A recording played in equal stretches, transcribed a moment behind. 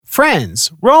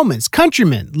friends, Romans,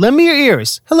 countrymen, lend me your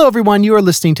ears. Hello, everyone. You are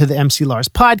listening to the MC Lars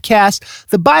podcast,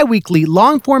 the bi-weekly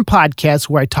long-form podcast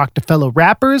where I talk to fellow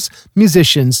rappers,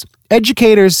 musicians,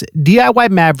 educators,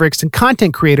 DIY mavericks, and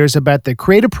content creators about their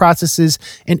creative processes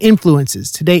and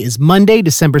influences. Today is Monday,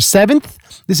 December 7th.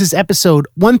 This is episode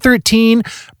 113,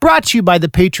 brought to you by the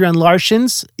Patreon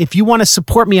Larsians. If you want to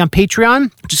support me on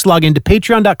Patreon, just log into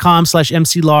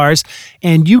patreon.com/MCLars,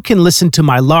 and you can listen to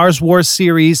my Lars Wars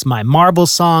series, my Marvel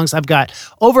songs. I've got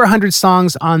over 100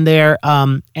 songs on there,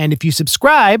 and if you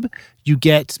subscribe, you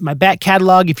get my back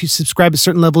catalog. If you subscribe at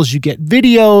certain levels, you get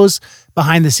videos,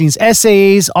 behind-the-scenes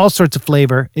essays, all sorts of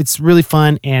flavor. It's really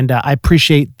fun, and I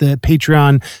appreciate the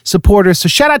Patreon supporters. So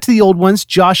shout out to the old ones,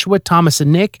 Joshua, Thomas,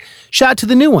 and Nick. Shout out to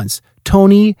the new ones,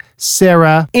 Tony,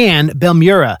 Sarah, and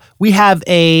Belmura. We have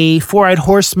a Four-Eyed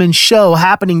Horseman show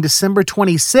happening December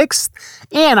 26th,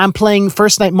 and I'm playing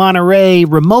First Night Monterey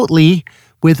remotely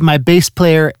with my bass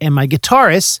player and my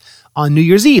guitarist on New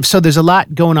Year's Eve. So there's a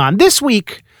lot going on. This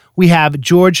week, we have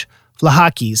George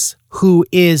Vlahakis, who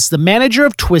is the manager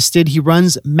of Twiztid. He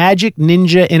runs Majik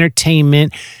Ninja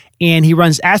Entertainment, and he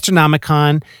runs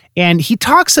Astronomicon, and he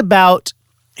talks about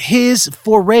his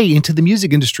foray into the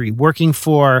music industry, working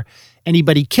for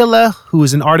Anybody Killer, who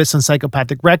is an artist on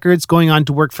Psychopathic Records, going on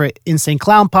to work for Insane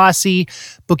Clown Posse,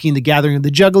 booking the Gathering of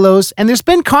the Juggalos. And there's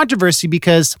been controversy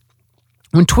because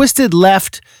when Twiztid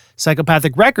left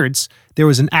Psychopathic Records, there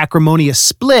was an acrimonious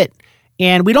split.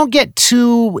 And we don't get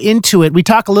too into it. We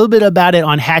talk a little bit about it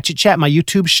on Hatchet Chat, my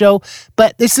YouTube show.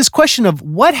 But it's this question of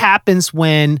what happens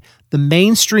when the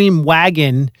mainstream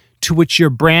wagon to which your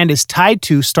brand is tied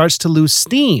to starts to lose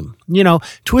steam. You know,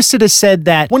 Twiztid has said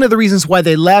that one of the reasons why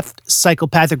they left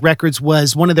Psychopathic Records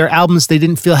was one of their albums they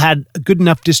didn't feel had a good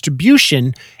enough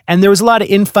distribution. And there was a lot of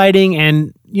infighting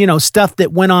and, you know, stuff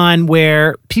that went on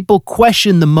where people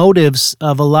questioned the motives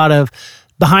of a lot of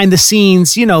behind the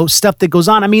scenes, you know, stuff that goes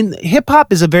on. I mean, hip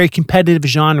hop is a very competitive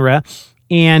genre,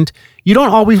 and you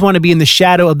don't always want to be in the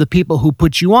shadow of the people who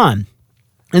put you on.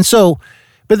 And so,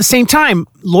 but at the same time,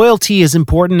 loyalty is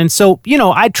important. And so, you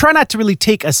know, I try not to really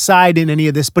take a side in any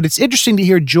of this, but it's interesting to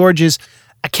hear George's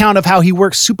account of how he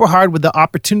worked super hard with the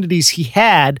opportunities he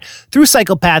had through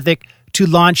Psychopathic to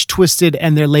launch Twiztid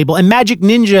and their label. And Majik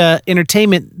Ninja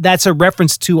Entertainment, that's a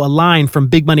reference to a line from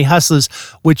Big Money Hustlers,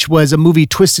 which was a movie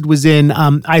Twiztid was in,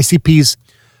 ICP's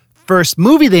first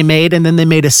movie they made, and then they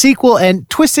made a sequel. And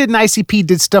Twiztid and ICP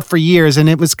did stuff for years, and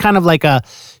it was kind of like a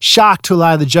shock to a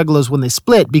lot of the Juggalos when they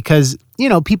split because, you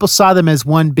know, people saw them as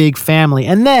one big family.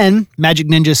 And then Majik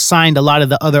Ninja signed a lot of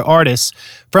the other artists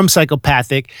from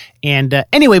Psychopathic. And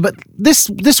anyway, but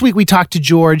this week we talked to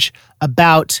George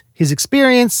about his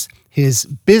experience, his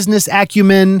business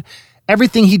acumen,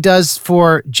 everything he does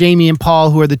for Jamie and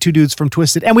Paul, who are the two dudes from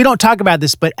Twiztid. And we don't talk about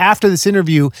this, but after this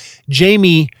interview,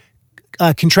 Jamie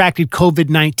contracted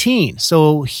COVID-19.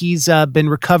 So he's been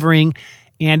recovering,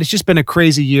 and it's just been a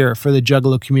crazy year for the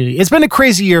Juggalo community. It's been a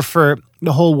crazy year for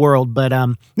the whole world, but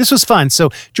this was fun. So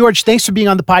George, thanks for being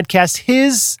on the podcast.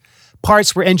 His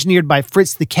parts were engineered by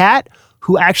Fritz the Cat,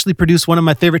 who actually produced one of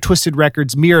my favorite Twiztid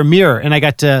records, Mirror Mirror, and I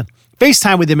got to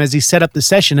FaceTime with him as he set up the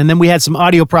session. And then we had some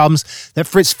audio problems that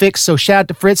Fritz fixed. So shout out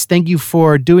to Fritz. Thank you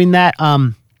for doing that.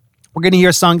 We're going to hear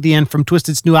a song at the end from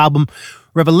Twiztid's new album,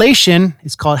 Revelation.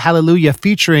 It's called Hallelujah,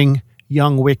 featuring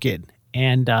Young Wicked.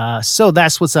 And so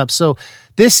that's what's up. So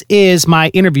this is my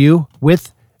interview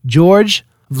with George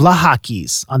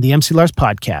Vlahakis on the MC Lars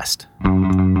podcast.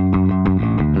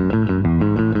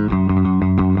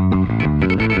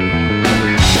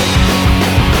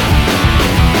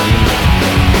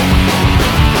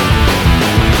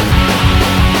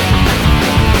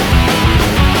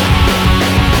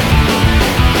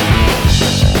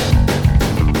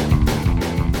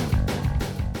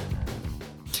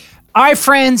 All right,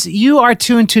 friends, you are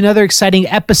tuned to another exciting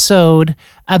episode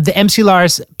of the MC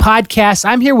Lars podcast.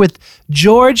 I'm here with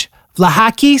George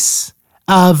Vlahakis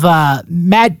of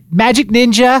Majik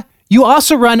Ninja. You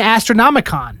also run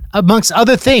Astronomicon, amongst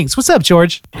other things. What's up,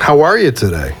 George? How are you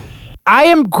today? I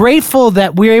am grateful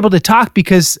that we're able to talk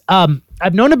because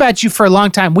I've known about you for a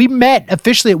long time. We met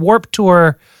officially at Warped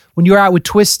Tour when you were out with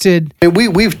Twiztid.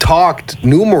 We've talked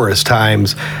numerous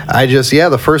times.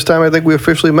 The first time I think we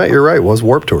officially met, you're right, was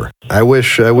Warped Tour. I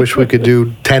wish we could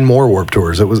do 10 more Warped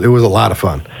Tours. It was a lot of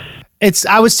fun.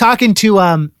 I was talking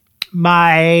to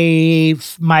my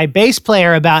bass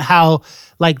player about how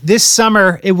like this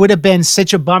summer it would have been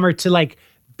such a bummer to like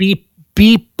be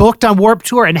booked on Warped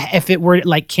Tour and if it were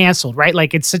like canceled, right?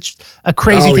 Like it's such a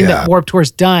crazy thing that Warped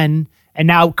Tour's done and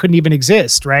now it couldn't even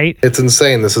exist, right? It's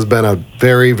insane. This has been a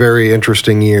very, very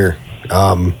interesting year.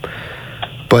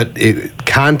 But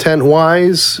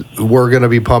content-wise, we're going to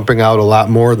be pumping out a lot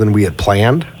more than we had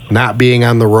planned. Not being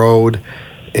on the road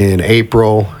in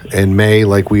April and May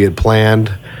like we had planned.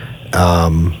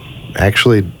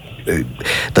 Actually,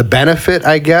 the benefit,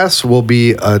 I guess, will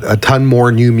be a ton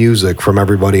more new music from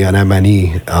everybody on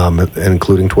MNE,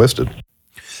 including Twiztid.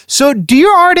 So do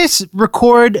your artists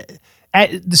record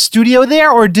at the studio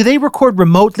there, or do they record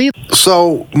remotely?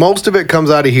 So most of it comes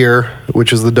out of here,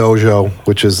 which is the dojo,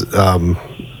 which is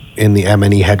in the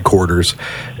MNE headquarters.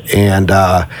 And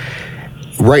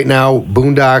right now,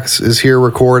 Boondocks is here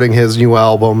recording his new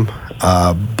album.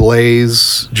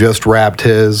 Blaze just wrapped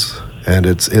his, and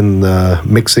it's in the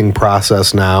mixing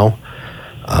process now.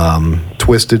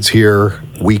 Twiztid's here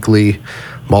weekly,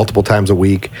 multiple times a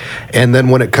week. And then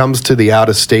when it comes to the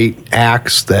out-of-state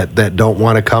acts that don't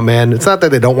want to come in, it's not that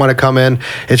they don't want to come in,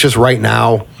 it's just right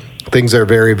now things are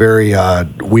very, very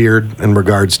weird in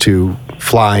regards to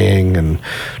flying and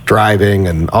driving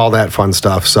and all that fun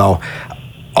stuff. So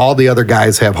all the other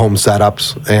guys have home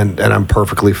setups, and I'm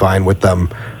perfectly fine with them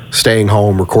staying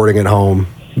home, recording at home,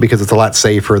 because it's a lot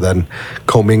safer than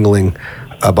commingling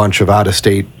a bunch of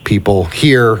out-of-state people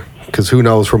here, because who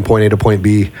knows from point A to point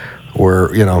B where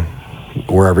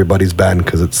everybody's been,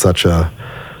 because it's such a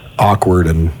awkward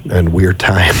and weird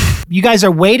time. You guys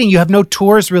are waiting. You have no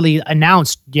tours really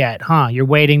announced yet, huh? You're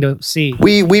waiting to see.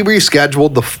 We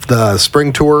rescheduled the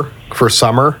spring tour for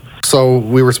summer. So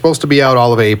we were supposed to be out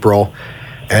all of April.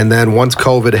 And then once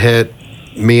COVID hit,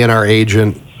 me and our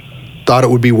agent thought it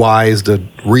would be wise to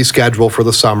reschedule for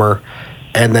the summer.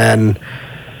 And then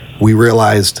we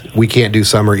realized we can't do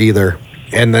summer either.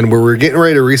 And then we were getting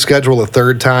ready to reschedule a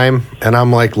third time. And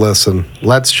I'm like, listen,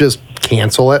 let's just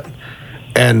cancel it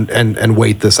and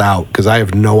wait this out, because I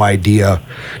have no idea.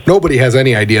 Nobody has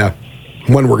any idea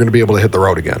when we're going to be able to hit the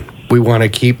road again. We want to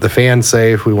keep the fans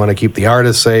safe. We want to keep the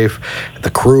artists safe,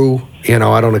 the crew.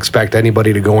 I don't expect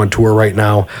anybody to go on tour right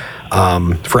now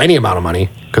for any amount of money,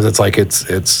 because it's like it's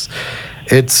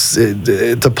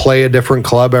to play a different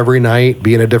club every night,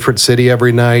 be in a different city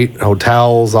every night,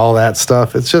 hotels, all that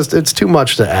stuff. It's too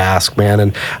much to ask, man.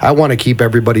 And I want to keep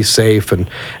everybody safe. And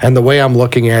the way I'm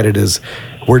looking at it is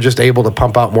we're just able to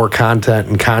pump out more content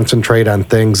and concentrate on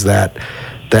things that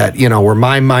where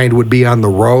my mind would be on the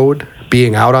road,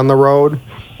 being out on the road.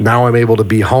 Now I'm able to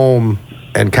be home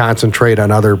and concentrate on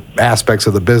other aspects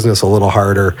of the business a little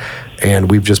harder.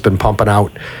 And we've just been pumping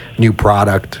out new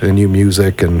product and new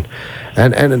music and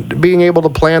being able to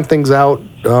plan things out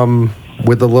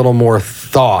with a little more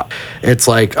thought. It's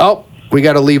like, oh, we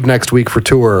got to leave next week for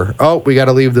tour. Oh, we got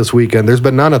to leave this weekend. There's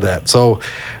been none of that. So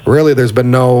really there's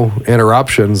been no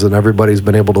interruptions, and everybody's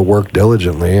been able to work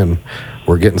diligently, and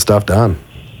we're getting stuff done.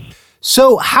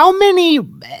 So how many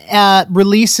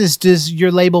releases does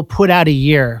your label put out a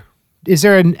year? Is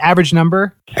there an average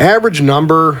number? Average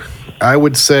number, I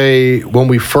would say when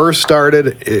we first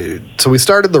started, so we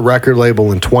started the record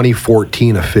label in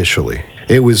 2014 officially.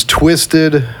 It was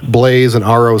Twiztid, Blaze, and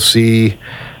ROC,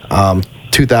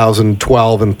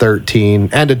 2012 and 13,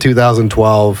 end of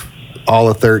 2012, all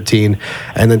of 13.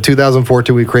 And then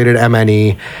 2014, we created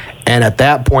MNE. And at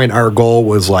that point, our goal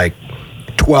was like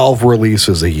 12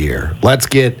 releases a year. Let's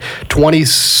get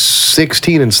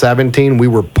 2016 and 17, we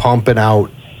were pumping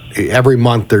out every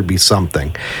month there'd be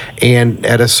something. And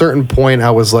at a certain point,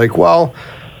 I was like, well,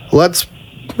 let's,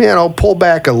 pull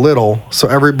back a little so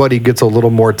everybody gets a little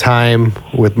more time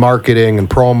with marketing and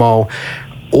promo,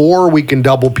 or we can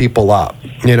double people up,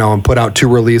 and put out 2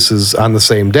 releases on the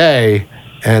same day,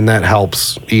 and that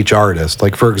helps each artist.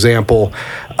 Like, for example,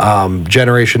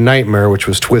 Generation Nightmare, which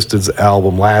was Twiztid's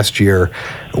album last year,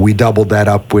 we doubled that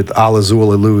up with Al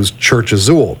Azul Alu's Church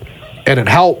Azul. And it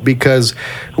helped because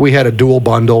we had a dual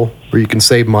bundle where you can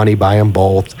save money, buy them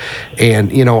both,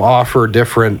 and, offer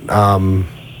different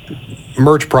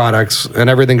merch products, and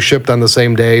everything shipped on the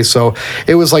same day. So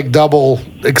it was like double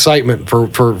excitement for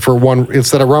one.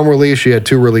 Instead of one release, you had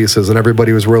 2 releases, and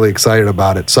everybody was really excited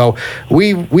about it. So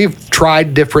we've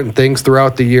tried different things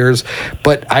throughout the years,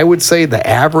 but I would say the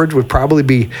average would probably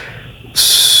be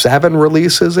 7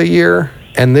 releases a year.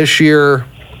 And this year,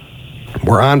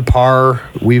 we're on par.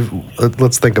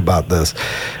 Let's think about this.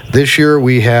 This year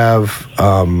we had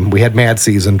Mad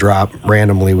Season drop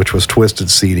randomly, which was Twiztid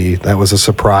CD. That was a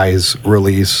surprise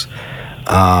release.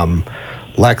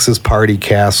 Lex's Party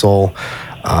Castle.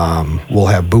 We'll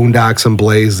have Boondocks and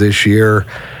Blaze this year.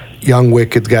 Young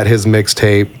Wicked's got his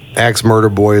mixtape. Axe Murder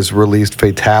Boys released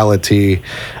Fatality.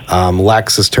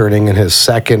 Lex is turning in his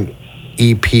second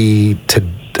EP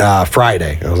to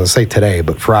Friday. I was going to say today,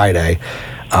 but Friday.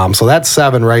 So that's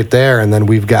 7 right there. And then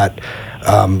we've got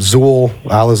Zool,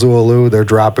 Ala Zooloo, they're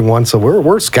dropping one. So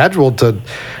we're scheduled to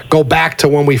go back to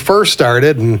when we first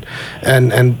started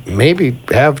and maybe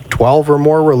have 12 or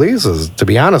more releases, to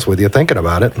be honest with you, thinking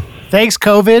about it. Thanks,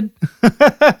 COVID.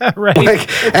 Right. Like,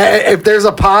 if there's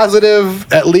a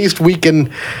positive, at least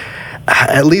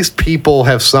people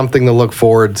have something to look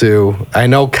forward to. I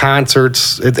know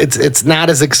concerts, it's not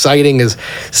as exciting as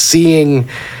seeing,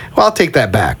 well, I'll take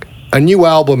that back. A new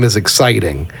album is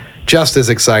exciting, just as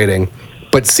exciting,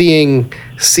 but seeing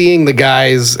the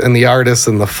guys and the artists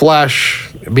in the flesh,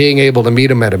 being able to meet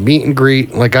them at a meet and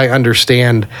greet, like, I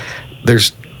understand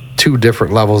there's two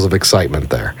different levels of excitement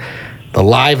there. The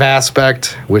live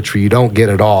aspect, which you don't get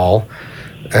at all,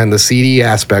 and the CD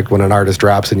aspect when an artist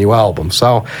drops a new album.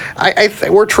 So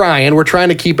we're trying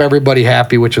to keep everybody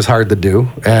happy, which is hard to do.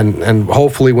 And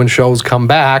hopefully when shows come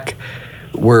back,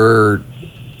 we're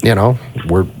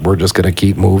just going to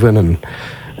keep moving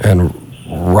and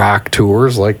rock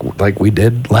tours like we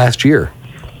did last year.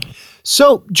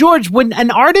 So, George, when an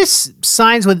artist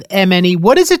signs with MNE,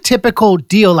 what is a typical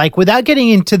deal like? Without getting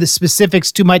into the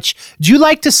specifics too much, do you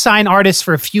like to sign artists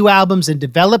for a few albums and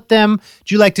develop them?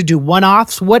 Do you like to do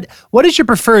one-offs? What is your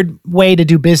preferred way to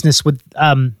do business with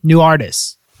new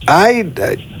artists?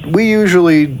 We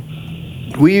usually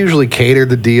cater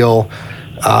the deal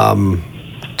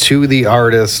to the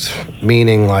artist,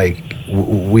 meaning like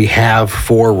we have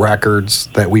 4 records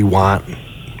that we want,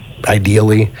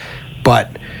 ideally,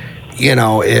 but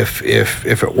if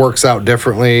it works out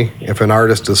differently, if an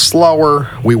artist is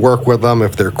slower, we work with them.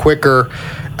 If they're quicker,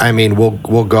 I mean,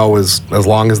 we'll go as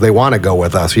long as they want to go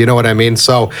with us. You know what I mean?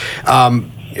 So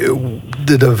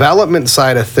the development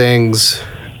side of things,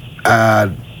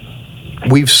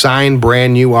 we've signed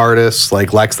brand new artists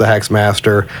like Lex the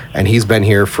Hexmaster, and he's been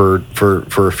here for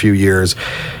a few years,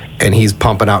 and he's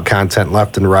pumping out content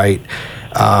left and right.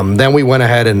 Then we went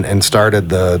ahead and started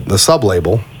the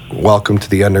sub-label, Welcome to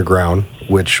the Underground,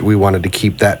 which we wanted to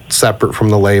keep that separate from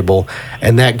the label,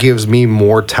 and that gives me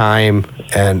more time,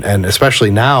 and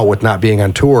especially now with not being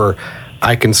on tour,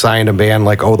 I can sign a band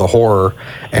like The Horror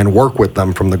and work with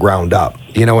them from the ground up.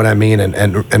 You know what I mean?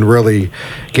 And really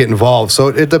get involved. So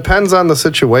it depends on the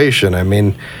situation. I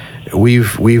mean,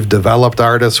 we've developed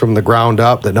artists from the ground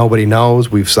up that nobody knows.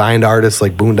 We've signed artists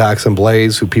like Boondocks and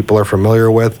Blaze, who people are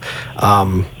familiar with.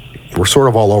 We're sort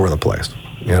of all over the place,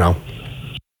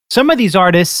 Some of these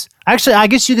artists, actually, I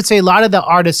guess you could say a lot of the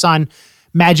artists on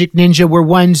Majik Ninja were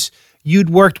ones you'd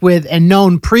worked with and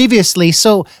known previously.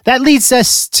 So that leads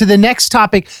us to the next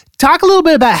topic. Talk a little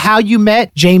bit about how you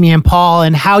met Jamie and Paul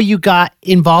and how you got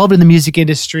involved in the music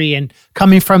industry and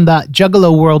coming from the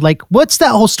Juggalo world. Like, what's that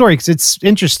whole story? Because it's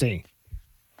interesting.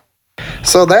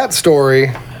 So that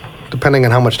story, depending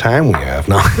on how much time we have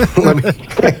now.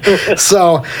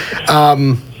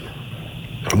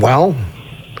 Well,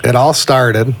 it all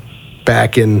started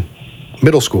back in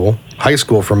middle school, high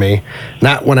school for me.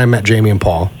 Not when I met Jamie and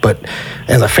Paul, but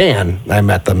as a fan, I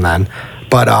met them then.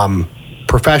 But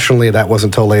professionally, that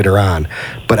wasn't until later on.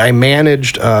 But I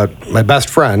managed my best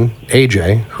friend,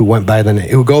 AJ, who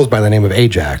goes by the name of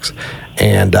Ajax,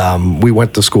 and we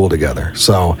went to school together.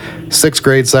 So 6th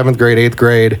grade, 7th grade, 8th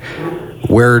grade,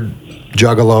 we're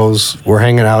Juggalos, we're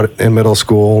hanging out in middle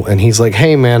school, and he's like,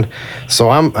 "Hey man, so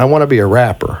I want to be a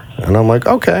rapper." And I'm like,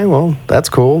 "Okay, well, that's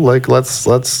cool. Like,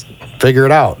 let's figure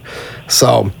it out."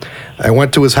 So I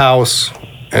went to his house,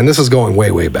 and this is going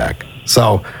way, way back.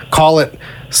 So call it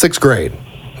 6th grade,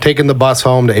 taking the bus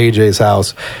home to AJ's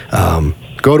house,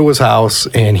 go to his house,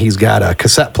 and he's got a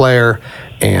cassette player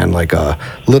and like a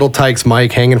Little Tykes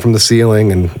mic hanging from the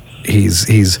ceiling, and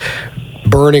he's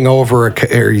burning over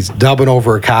he's dubbing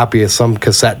over a copy of some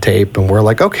cassette tape, and we're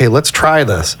like, okay, let's try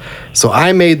this. So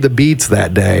I made the beats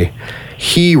that day.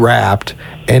 He rapped,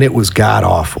 and it was god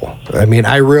awful. I mean,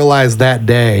 I realized that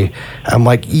day, I'm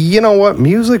like, you know what?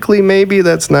 Musically, maybe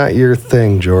that's not your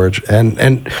thing, George.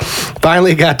 And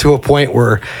finally got to a point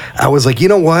where I was like, you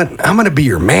know what? I'm going to be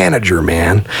your manager,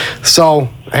 man. So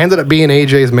I ended up being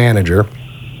AJ's manager.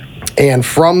 And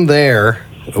from there,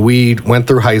 we went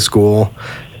through high school.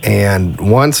 And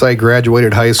once I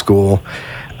graduated high school,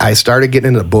 I started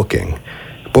getting into booking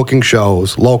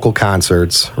shows, local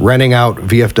concerts, renting out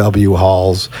VFW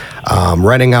halls,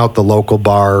 renting out the local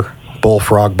bar,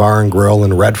 Bullfrog Bar and Grill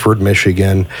in Redford,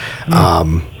 Michigan.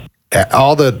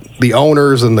 All the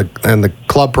owners and the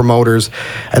club promoters,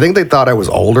 I think they thought I was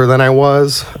older than I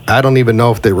was. I don't even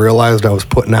know if they realized I was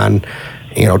putting on,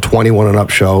 21 and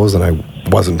up shows, and I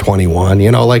wasn't 21.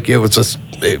 Like it was just.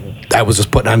 I was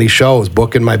just putting on these shows,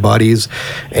 booking my buddies,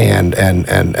 and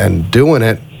doing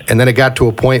it. And then it got to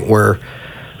a point where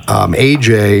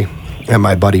AJ and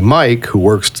my buddy Mike, who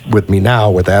works with me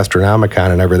now with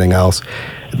Astronomicon and everything else,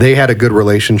 they had a good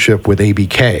relationship with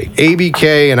ABK.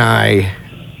 ABK and I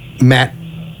met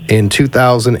in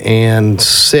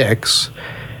 2006,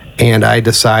 and I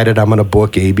decided I'm going to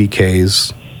book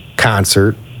ABK's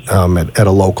concert at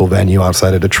a local venue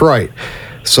outside of Detroit.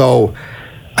 So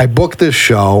I booked this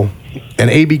show, and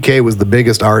ABK was the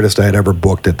biggest artist I had ever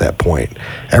booked at that point.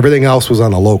 Everything else was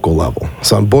on a local level.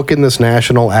 So I'm booking this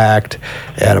national act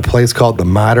at a place called the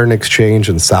Modern Exchange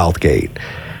in Southgate.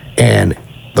 And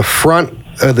the front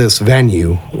of this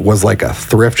venue was like a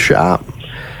thrift shop.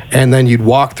 And then you'd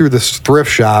walk through this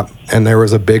thrift shop, and there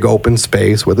was a big open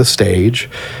space with a stage,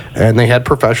 and they had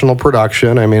professional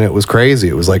production. I mean, it was crazy.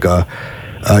 It was like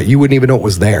you wouldn't even know it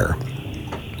was there.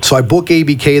 So I book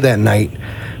ABK that night.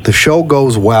 The show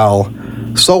goes well,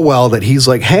 so well that he's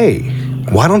like, hey,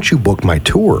 why don't you book my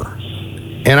tour?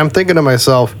 And I'm thinking to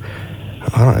myself,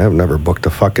 I've never booked a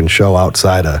fucking show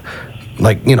outside of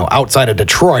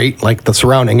Detroit, like the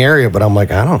surrounding area, but I'm like,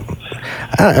 I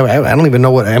don't even know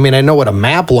what, I mean, I know what a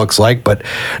map looks like, but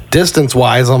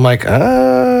distance-wise, I'm like,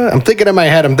 I'm thinking in my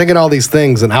head, I'm thinking all these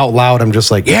things, and out loud, I'm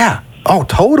just like, yeah, oh,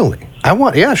 totally.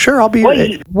 Yeah, sure, I'll be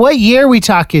here. What year are we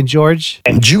talking, George?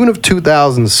 June of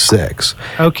 2006.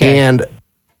 Okay. And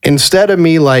instead of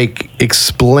me like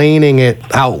explaining it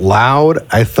out loud,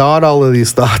 I thought all of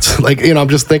these thoughts, like, I'm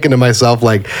just thinking to myself,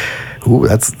 like, ooh,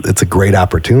 it's a great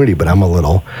opportunity, but I'm a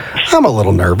little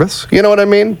nervous. You know what I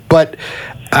mean? But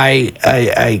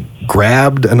I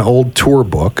grabbed an old tour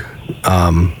book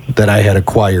that I had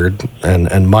acquired,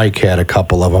 and Mike had a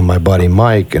couple of them, my buddy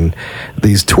Mike, and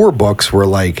these tour books were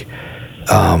like,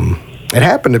 it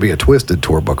happened to be a Twiztid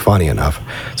tour book, funny enough.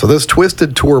 So this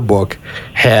Twiztid tour book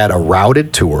had a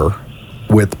routed tour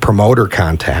with promoter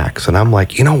contacts, and I'm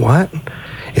like, you know what?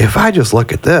 If I just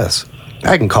look at this,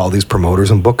 I can call these promoters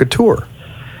and book a tour.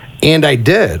 And I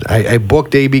did. I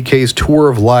booked ABK's Tour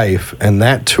of Life, and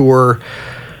that tour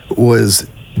was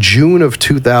June of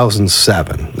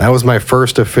 2007. That was my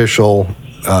first official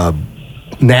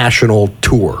national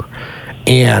tour.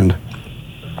 And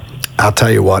I'll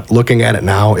tell you what, looking at it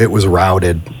now, it was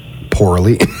routed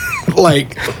poorly.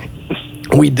 Like,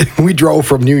 we drove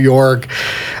from New York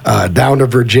down to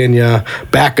Virginia,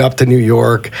 back up to New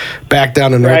York, back down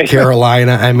to North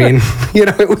Carolina. I mean,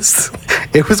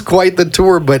 it was quite the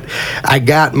tour, but I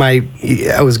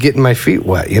was getting my feet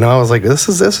wet. I was like, this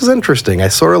is interesting. I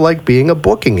sort of like being a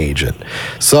booking agent.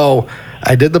 So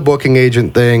I did the booking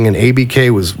agent thing, and ABK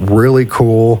was really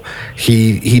cool.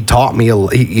 He taught me a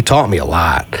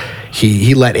lot.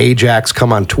 He let Ajax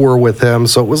come on tour with him,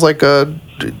 so it was like a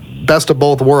best of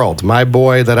both worlds. My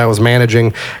boy that I was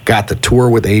managing got the tour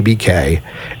with ABK,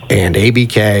 and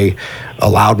ABK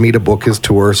allowed me to book his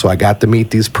tour, so I got to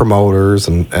meet these promoters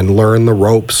and learn the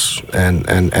ropes and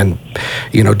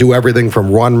do everything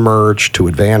from run merch to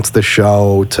advance the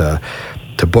show to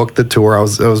book the tour. I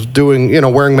was doing,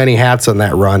 wearing many hats on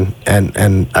that run,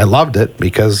 and I loved it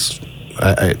because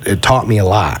it taught me a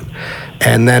lot.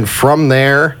 And then from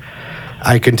there,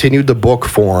 I continued to book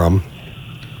for him.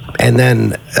 And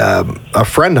then a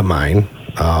friend of mine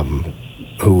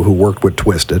who worked with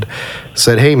Twiztid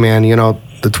said, hey, man,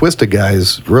 the Twiztid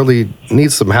guys really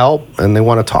need some help, and they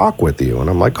want to talk with you. And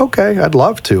I'm like, okay, I'd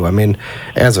love to. I mean,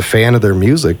 as a fan of their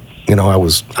music, I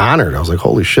was honored. I was like,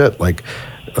 holy shit, like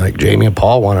Jamie and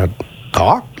Paul want to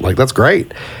talk? Like, that's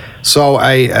great. So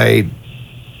I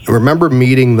remember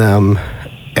meeting them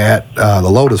at the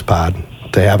Lotus Pod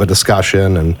to have a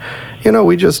discussion, and,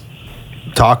 we just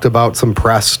talked about some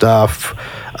press stuff,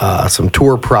 some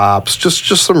tour props,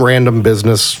 just some random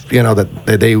business,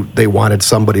 that they wanted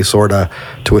somebody sort of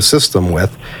to assist them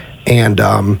with. And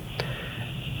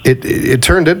it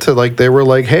turned into like, they were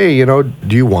like, hey, do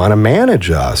you want to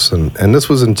manage us? And this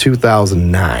was in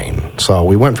 2009. So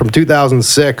we went from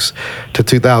 2006 to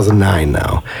 2009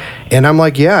 now. And I'm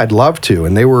like, yeah, I'd love to.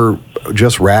 And they were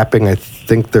just wrapping, I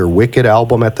think, their Wicked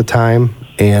album at the time.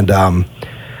 And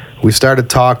we started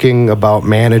talking about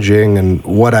managing and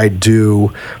what I do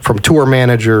from tour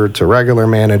manager to regular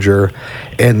manager.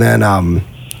 And then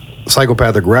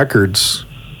Psychopathic Records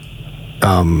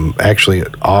actually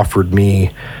offered me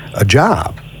a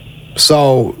job.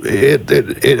 So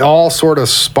it all sort of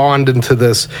spawned into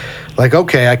this, like,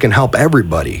 okay, I can help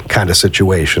everybody kind of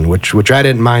situation, which I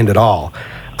didn't mind at all.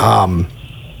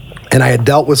 And I had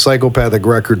dealt with Psychopathic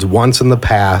Records once in the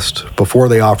past before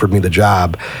they offered me the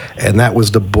job, and that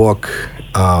was to book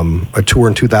a tour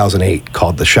in 2008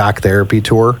 called the Shock Therapy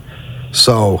Tour.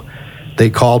 So they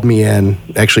called me in,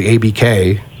 actually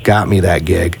ABK got me that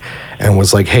gig, and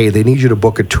was like, hey, they need you to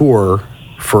book a tour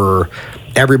for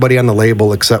everybody on the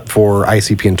label except for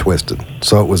ICP and Twiztid.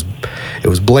 So it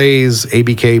was Blaze,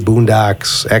 ABK,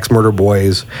 Boondocks, Ex-Murder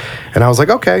Boys, and I was like,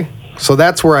 okay. So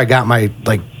that's where I got my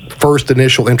like first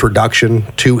initial introduction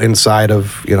to inside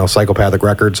of, Psychopathic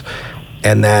Records.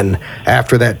 And then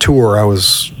after that tour, I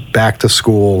was back to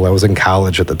school. I was in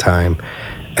college at the time.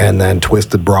 And then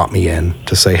Twiztid brought me in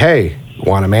to say, hey,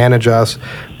 want to manage us?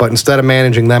 But instead of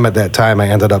managing them at that time, I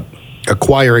ended up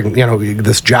acquiring,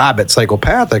 this job at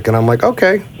Psychopathic. And I'm like,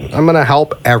 okay, I'm going to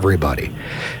help everybody.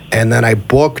 And then I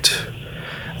booked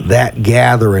that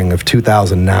gathering of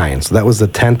 2009. So that was the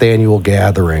 10th annual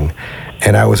gathering.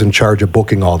 And I was in charge of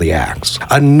booking all the acts.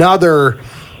 Another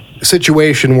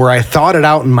situation where I thought it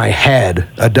out in my head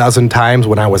a dozen times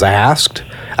when I was asked.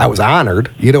 I was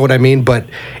honored, you know what I mean? But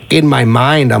in my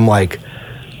mind, I'm like,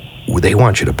 they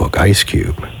want you to book Ice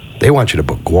Cube. They want you to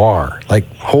book Guar. Like,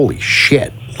 holy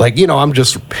shit. Like,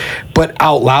 but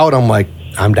out loud, I'm like,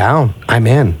 I'm down. I'm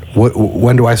in.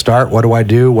 When do I start? What do I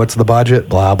do? What's the budget?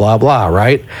 Blah, blah, blah,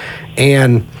 right?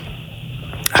 And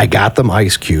I got them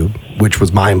Ice Cube, which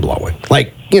was mind-blowing.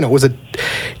 Like, it was a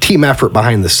team effort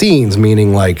behind the scenes,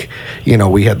 meaning like,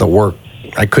 we had to work.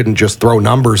 I couldn't just throw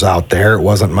numbers out there. It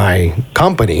wasn't my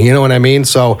company, you know what I mean?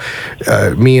 So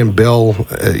me and Bill,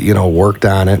 worked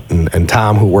on it, and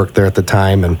Tom, who worked there at the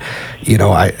time, and,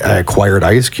 I acquired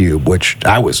Ice Cube, which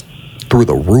I was through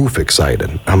the roof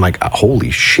excited. I'm like,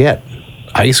 holy shit,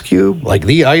 Ice Cube? Like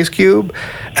the Ice Cube?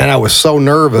 And I was so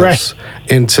nervous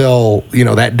until,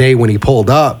 that day when he pulled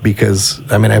up, because,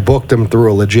 I booked him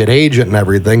through a legit agent and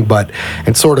everything, but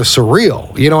it's sort of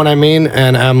surreal, you know what I mean?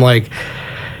 And I'm like,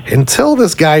 until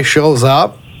this guy shows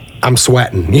up, I'm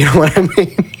sweating, you know what I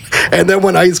mean? And then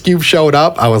when Ice Cube showed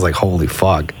up, I was like, holy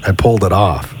fuck, I pulled it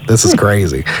off. This is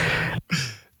crazy.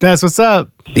 That's what's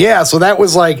up. Yeah, so that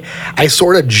was like, I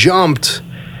sort of jumped,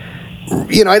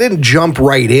 I didn't jump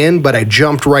right in, but I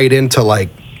jumped right into like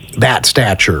that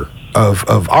stature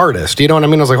of artist, you know what I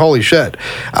mean? I was like, holy shit.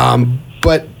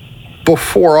 But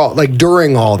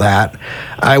during all that,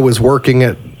 I was working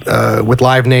with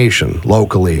Live Nation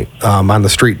locally on the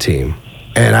street team.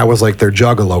 And I was like their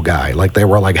Juggalo guy. Like they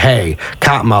were like, hey,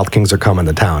 Cottonmouth Kings are coming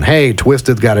to town. Hey,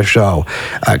 Twiztid's got a show.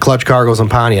 Clutch Cargo's in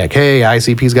Pontiac. Hey,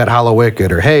 ICP's got Hollow Wicked.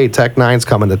 Or hey, Tech Nine's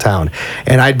coming to town.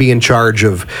 And I'd be in charge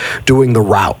of doing the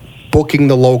route, booking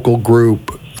the local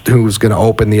group who's going to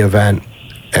open the event,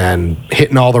 and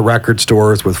hitting all the record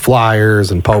stores with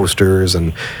flyers and posters,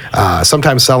 and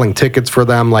sometimes selling tickets for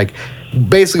them. Like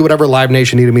basically whatever Live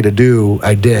Nation needed me to do,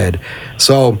 I did.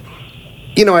 So,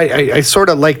 I sort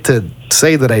of like to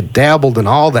say that I dabbled in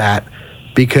all that,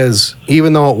 because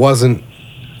even though it wasn't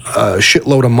a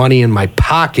shitload of money in my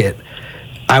pocket,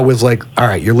 I was like, all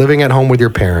right, you're living at home with your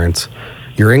parents,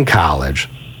 you're in college,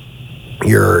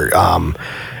 you're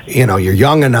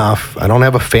young enough. I don't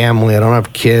have a family, I don't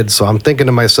have kids, so I'm thinking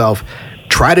to myself,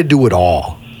 try to do it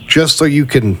all, just so you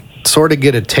can sort of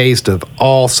get a taste of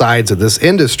all sides of this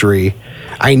industry.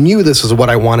 I knew this is what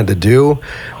I wanted to do,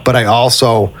 but I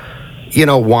also,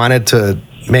 wanted to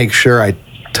make sure I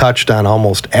touched on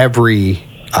almost every,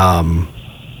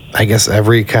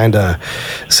 every kind of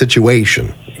situation,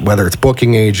 whether it's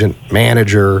booking agent,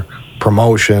 manager,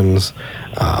 promotions.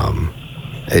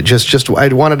 I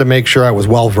wanted to make sure I was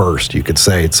well-versed, you could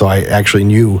say. So I actually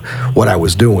knew what I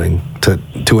was doing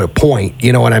to a point,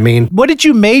 you know what I mean? What did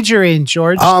you major in,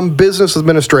 George? Business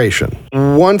administration.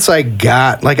 Once I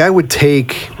got,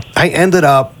 I ended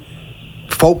up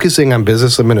focusing on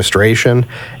business administration,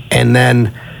 and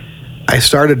then I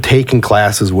started taking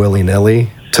classes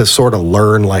willy-nilly to sort of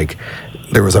learn,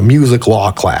 there was a music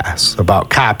law class about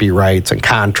copyrights and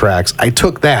contracts. I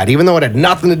took that, even though it had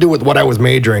nothing to do with what I was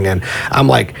majoring in. I'm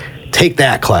like, take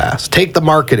that class, take the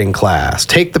marketing class,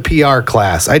 take the PR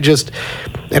class. I just,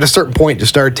 at a certain point, just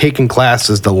started taking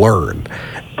classes to learn.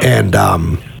 And,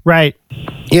 right.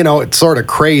 It's sort of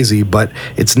crazy, but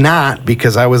it's not,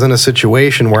 because I was in a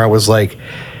situation where I was like,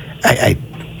 I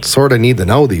sort of need to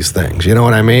know these things. You know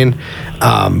what I mean?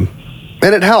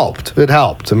 And it helped. It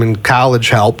helped. College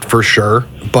helped for sure.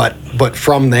 But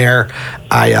from there,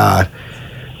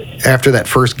 after that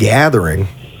first gathering,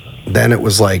 then it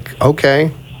was like,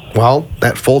 okay, well,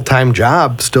 that full-time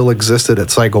job still existed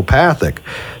at Psychopathic.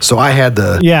 So I had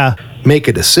to make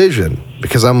a decision,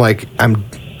 because I'm like,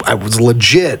 I was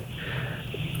legit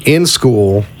in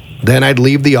school. Then I'd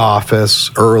leave the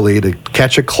office early to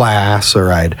catch a class,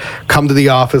 or I'd come to the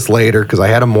office later because I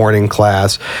had a morning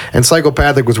class. And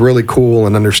Psychopathic was really cool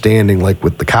and understanding,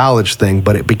 with the college thing,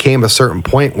 but it became a certain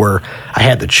point where I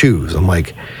had to choose. I'm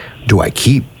like, do I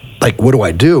keep, what do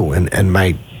I do? And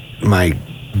my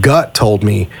gut told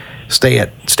me,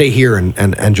 stay here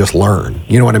and just learn.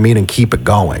 You know what I mean? And keep it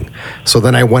going. So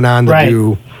then I went on to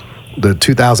do the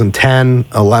 2010,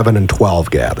 11, and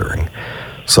 12 gathering.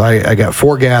 So I got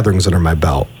 4 gatherings under my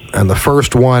belt. And the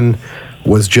first one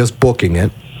was just booking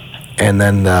it. And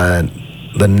then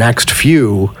the next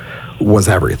few was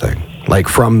everything. Like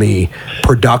from the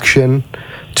production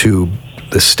to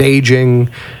the staging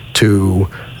to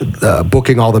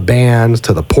booking all the bands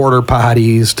to the porter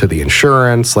potties to the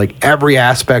insurance, like every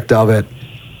aspect of it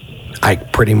I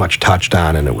pretty much touched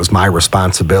on, and it was my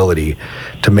responsibility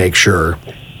to make sure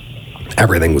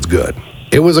everything was good.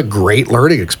 It was a great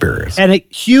learning experience. And a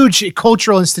huge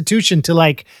cultural institution to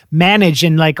like manage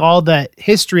and like all the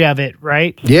history of it,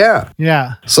 right? Yeah.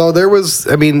 Yeah. So there was,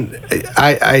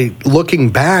 I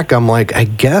looking back, I'm like, I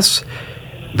guess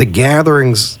the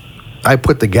gatherings I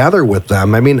put together with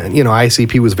them,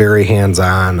 ICP was very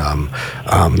hands-on.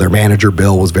 Their manager,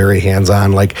 Bill, was very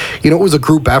hands-on. Like, it was a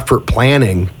group effort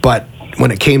planning, but when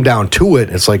it came down to it,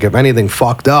 it's like if anything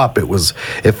fucked up,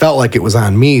 it felt like it was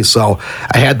on me. So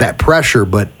I had that pressure,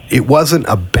 but it wasn't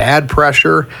a bad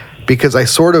pressure because I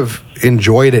sort of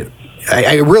enjoyed it.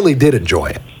 I really did enjoy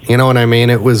it. You know what I mean?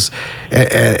 It was,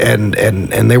 and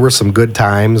there were some good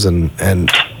times and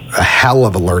a hell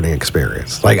of a learning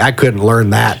experience. Like I couldn't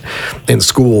learn that in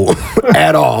school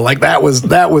at all. Like that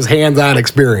was hands-on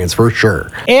experience for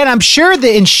sure. And I'm sure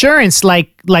the insurance,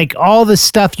 like all the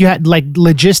stuff you had, like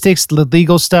logistics, the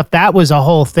legal stuff, that was a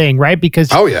whole thing, right? Because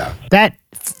that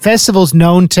festival's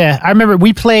known to, I remember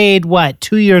we played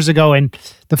 2 years ago and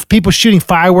the people shooting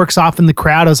fireworks off in the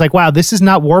crowd. I was like, wow, this is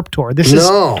not Warped Tour. This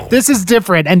is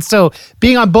different. And so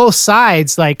being on both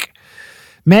sides, like,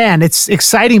 man, it's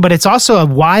exciting, but it's also a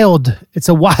wild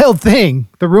thing.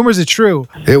 The rumors are true.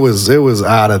 It was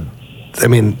out of,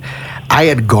 I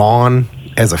had gone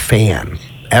as a fan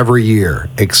every year,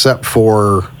 except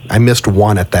for, I missed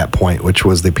one at that point, which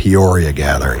was the Peoria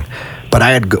gathering,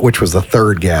 which was the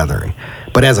 3rd gathering.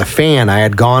 But as a fan, I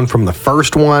had gone from the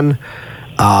first one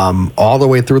all the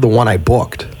way through the one I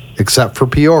booked, except for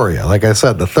Peoria. Like I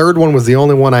said, the 3rd one was the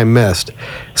only one I missed.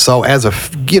 So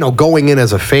going in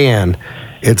as a fan,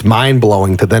 it's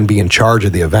mind-blowing to then be in charge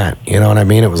of the event. You know what I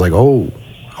mean? It was like, oh,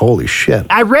 holy shit.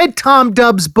 I read Tom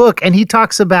Dubb's book, and he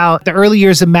talks about the early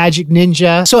years of Majik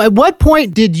Ninja. So at what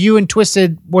point did you and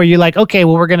Twiztid, were you like, okay,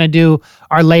 well, we're going to do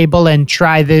our label and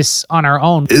try this on our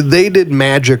own? They did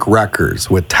Majik Records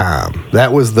with Tom.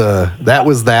 That was that,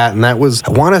 and that was,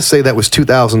 I want to say that was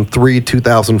 2003,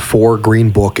 2004 Green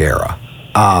Book era.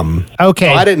 Okay.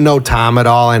 So I didn't know Tom at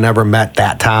all. I never met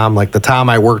that Tom. Like the Tom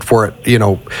I worked for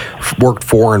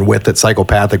and with at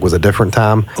Psychopathic was a different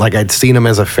Tom. Like I'd seen him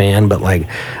as a fan, but like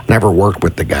never worked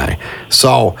with the guy.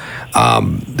 So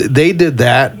they did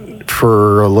that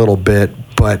for a little bit,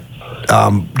 but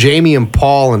Jamie and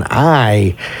Paul and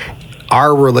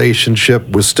our relationship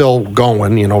was still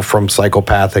going, from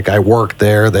Psychopathic. I worked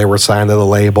there. They were signed to the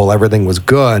label. Everything was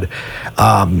good.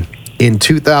 In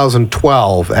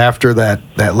 2012, after that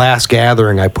last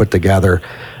gathering I put together,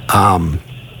 I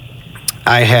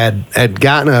had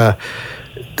gotten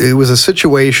it was a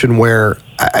situation where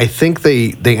I think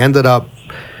they ended up,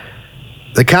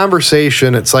 the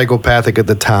conversation at Psychopathic at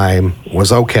the time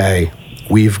was, okay,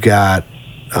 we've got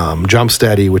Jump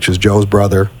Steady, which is Joe's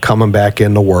brother, coming back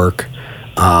into work.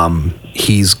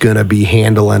 He's going to be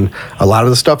handling a lot of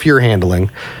the stuff you're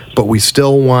handling, but we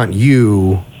still want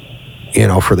you,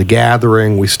 for the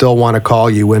gathering. We still want to call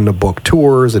you in to book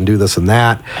tours and do this and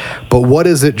that. But what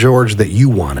is it, George, that you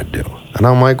want to do? And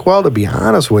I'm like, well, to be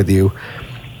honest with you,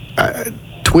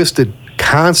 Twiztid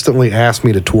constantly asked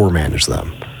me to tour manage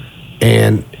them.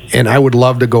 And I would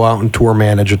love to go out and tour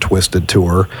manage a Twiztid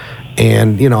tour.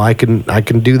 And, I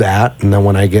can do that. And then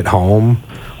when I get home,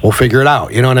 we'll figure it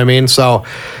out. You know what I mean? So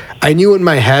I knew in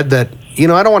my head that,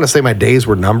 I don't want to say my days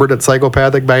were numbered at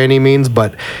Psychopathic by any means,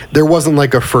 but there wasn't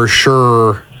like a for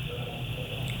sure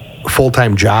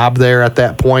full-time job there at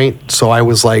that point. So I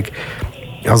was like,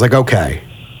 okay,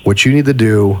 what you need to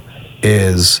do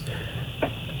is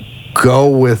go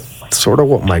with sort of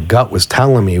what my gut was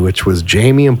telling me, which was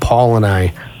Jamie and Paul and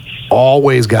I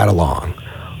always got along.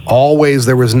 Always,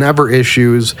 there was never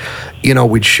issues.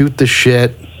 We'd shoot the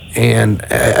shit. And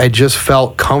I just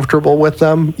felt comfortable with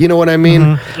them. You know what I mean?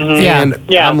 Mm-hmm. Mm-hmm.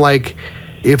 And I'm like,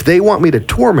 if they want me to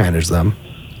tour manage them,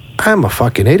 I'm a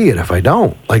fucking idiot if I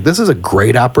don't. Like, this is a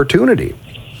great opportunity.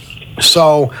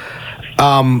 So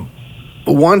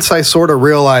once I sort of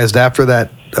realized after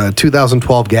that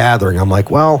 2012 gathering, I'm like,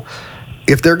 well,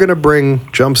 if they're going to bring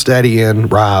Jump Steady in,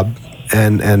 Rob,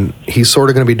 and he's sort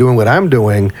of going to be doing what I'm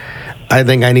doing, I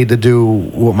think I need to do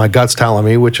what my gut's telling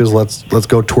me, which is let's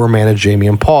go tour manage Jamie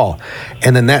and Paul.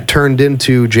 And then that turned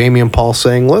into Jamie and Paul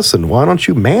saying, listen, why don't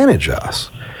you manage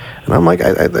us? And I'm like,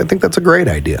 I think that's a great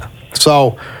idea.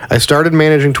 So I started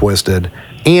managing Twiztid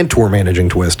and tour managing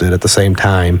Twiztid at the same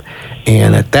time.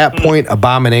 And at that point,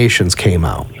 Abominations came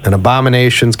out. And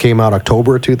Abominations came out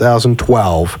October of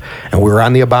 2012. And we were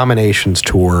on the Abominations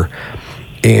tour.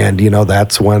 And,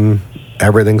 that's when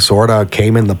everything sort of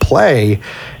came into play.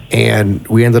 And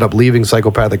we ended up leaving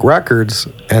Psychopathic Records.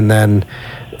 And then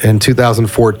in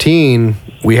 2014,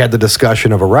 we had the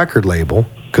discussion of a record label.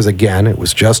 Because, again, it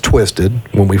was just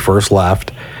Twiztid when we first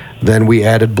left. Then we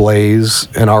added Blaze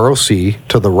and ROC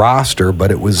to the roster,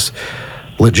 but it was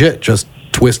legit just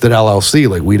Twiztid LLC.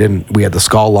 Like we had the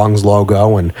Skull Lungs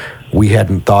logo, and we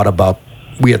had thought about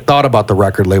the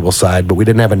record label side, but we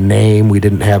didn't have a name, we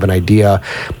didn't have an idea.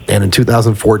 And in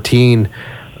 2014,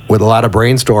 with a lot of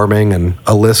brainstorming and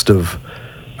a list of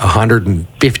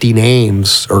 150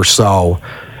 names or so,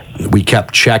 we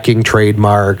kept checking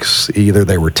trademarks. Either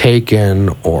they were taken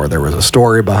or there was a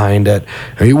story behind it.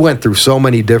 And we went through so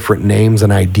many different names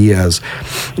and ideas.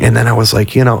 And then I was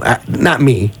like, not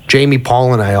me, Jamie,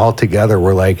 Paul, and I all together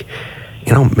were like,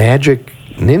 Majik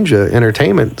Ninja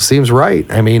Entertainment seems right.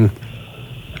 I mean,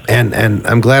 and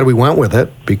I'm glad we went with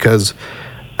it because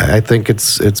I think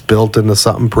it's built into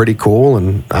something pretty cool,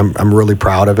 and I'm really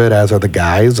proud of it, as are the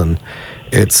guys. And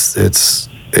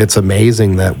it's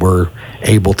amazing that we're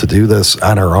able to do this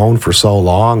on our own for so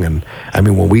long. And I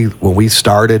mean, when we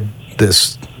started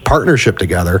this partnership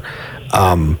together,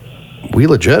 we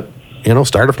legit,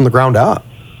 started from the ground up.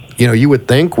 You would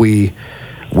think we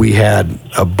had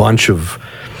a bunch of,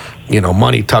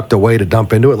 money tucked away to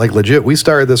dump into it. Like legit, we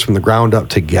started this from the ground up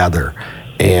together.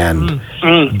 And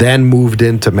then moved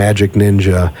into Majik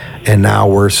Ninja, and now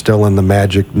we're still in the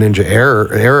Majik Ninja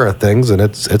era of things, and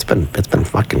it's been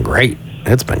fucking great.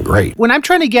 It's been great. When I'm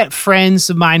trying to get friends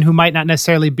of mine who might not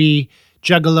necessarily be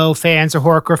Juggalo fans or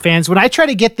horrorcore fans, when I try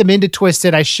to get them into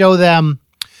Twiztid, I show them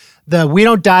the We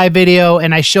Don't Die video,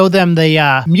 and I show them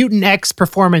the Mutant X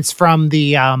performance from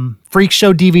the Freak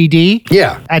Show DVD.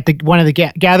 Yeah, at one of the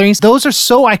gatherings. Those are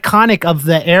so iconic of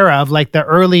the era of like the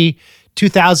early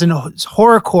 2000s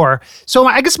horrorcore. So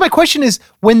I guess my question is,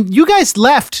 when you guys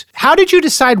left, how did you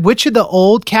decide which of the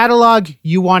old catalog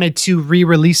you wanted to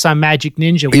re-release on Majik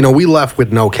Ninja? We left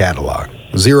with no catalog,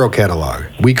 zero catalog.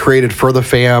 We created For the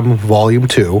Fam Volume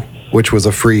 2, which was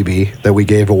a freebie that we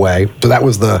gave away. So that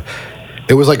was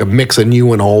it was like a mix of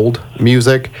new and old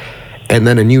music. And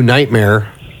then A New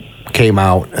Nightmare came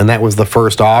out, and that was the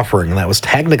first offering. And that was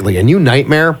technically, A New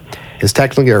Nightmare is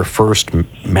technically our first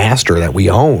master that we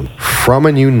own. From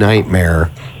A New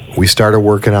Nightmare, we started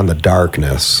working on The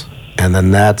Darkness. And then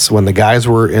that's when the guys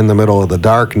were in the middle of The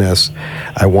Darkness.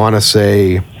 I want to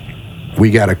say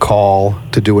we got a call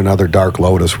to do another Dark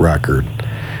Lotus record.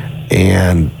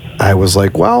 And I was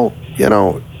like, well,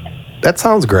 that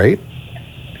sounds great.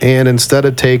 And instead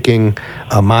of taking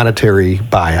a monetary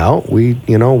buyout,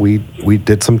 we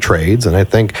did some trades. And I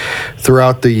think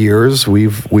throughout the years,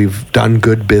 we've done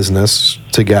good business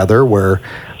together where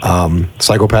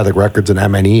Psychopathic Records and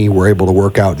MNE were able to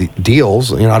work out the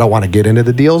deals. I don't want to get into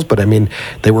the deals, but I mean,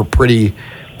 they were pretty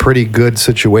good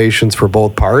situations for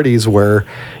both parties where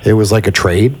it was like a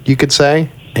trade, you could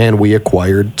say. And we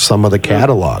acquired some of the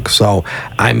catalog. So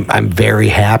I'm very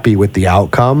happy with the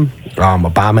outcome.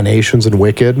 Abominations and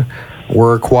Wicked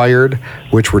were acquired,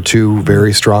 which were two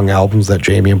very strong albums that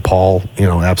Jamie and Paul,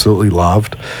 absolutely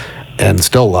loved and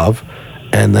still love.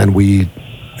 And then we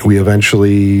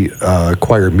eventually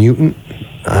acquired Mutant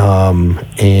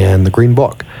and The Green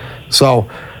Book. So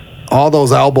all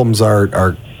those albums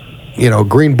are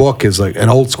Green Book is like an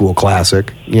old school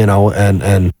classic,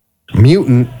 and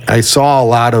Mutant I saw a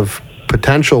lot of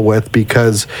potential with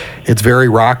because it's very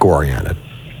rock oriented.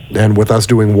 And with us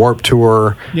doing Warped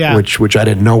Tour, which I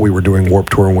didn't know we were doing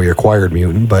Warped Tour when we acquired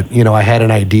Mutant, but I had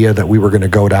an idea that we were going to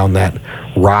go down that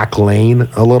rock lane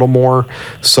a little more.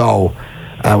 So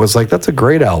I was like, that's a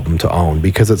great album to own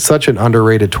because it's such an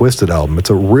underrated Twiztid album. It's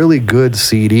a really good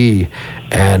CD,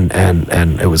 and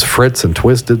it was Fritz and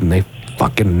Twiztid, and they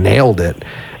fucking nailed it.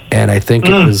 And I think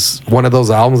it was one of those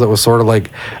albums that was sort of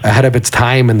like ahead of its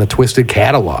time in the Twiztid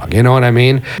catalog. You know what I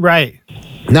mean? Right.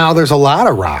 Now there's a lot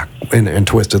of rock in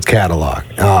Twiztid's catalog.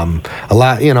 A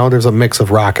lot, there's a mix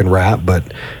of rock and rap,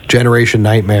 but Generation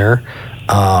Nightmare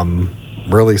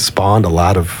really spawned a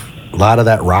lot of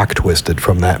that rock Twiztid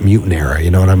from that Mutant era.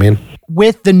 You know what I mean?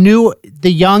 With the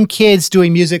young kids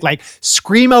doing music like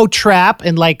screamo trap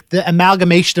and like the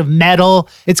amalgamation of metal,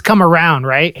 it's come around,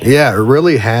 right? Yeah, it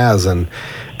really has, and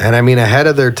I mean ahead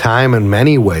of their time in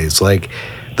many ways. Like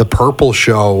the Purple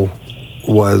Show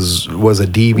was a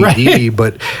DVD, Right.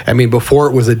 but I mean, before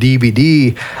it was a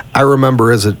DVD, I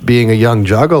remember as it being a young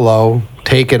Juggalo,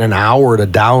 taking an hour to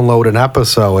download an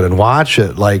episode and watch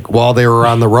it. Like while they were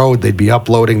on the road, they'd be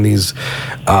uploading these,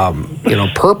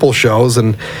 Purple shows,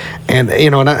 and I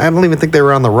don't even think they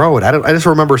were on the road. I just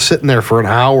remember sitting there for an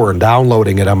hour and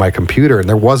downloading it on my computer, and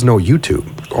there was no YouTube.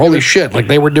 Holy shit! Like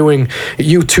they were doing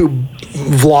YouTube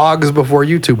vlogs before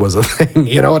YouTube was a thing.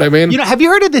 You know what I mean? Have you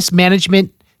heard of this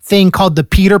management thing called the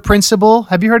Peter Principle?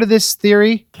 Have you heard of this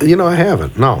theory? I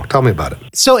haven't. No, tell me about it.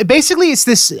 So it's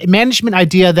this management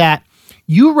idea that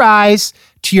you rise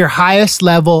to your highest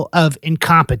level of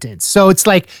incompetence. So it's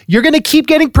like you're going to keep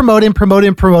getting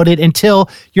promoted until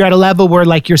you're at a level where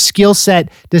like your skill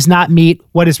set does not meet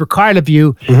what is required of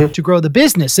you to grow the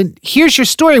business. And here's your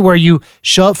story where you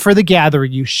show up for the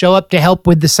gathering, you show up to help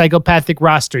with the psychopathic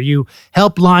roster, you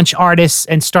help launch artists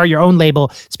and start your own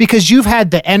label. It's because you've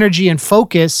had the energy and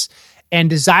focus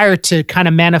and desire to kind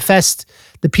of manifest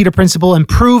the Peter Principle and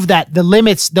prove that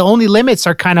the only limits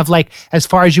are kind of like as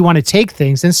far as you want to take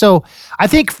things. And so I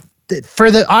think for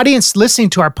the audience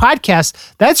listening to our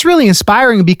podcast, that's really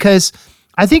inspiring, because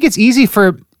I think it's easy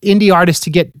for indie artists to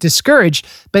get discouraged,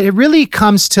 but it really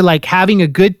comes to like having a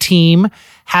good team,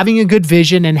 having a good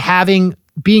vision, and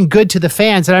being good to the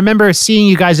fans. And I remember seeing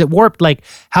you guys at Warped, like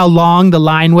how long the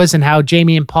line was and how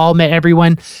Jamie and Paul met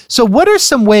everyone. So what are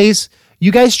some ways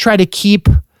you guys try to keep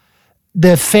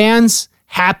the fans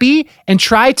happy and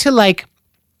try to like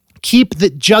keep the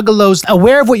Juggalos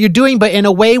aware of what you're doing, but in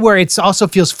a way where it also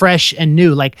feels fresh and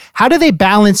new? Like, how do they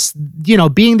balance,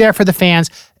 being there for the fans,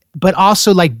 but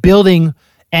also like building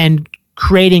and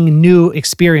creating new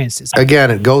experiences?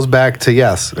 Again, it goes back to,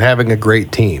 yes, having a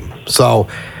great team. So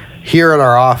here at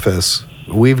our office,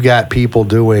 we've got people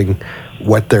doing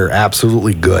what they're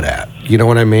absolutely good at. You know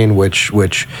what I mean? Which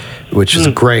is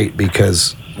great,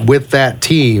 because with that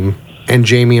team and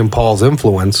Jamie and Paul's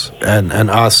influence and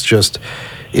us, just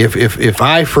if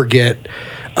I forget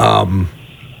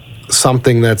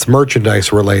something that's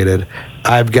merchandise related,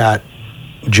 I've got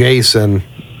Jason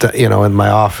in my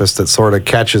office that sort of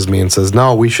catches me and says,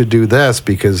 no, we should do this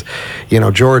because,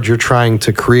 George, you're trying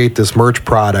to create this merch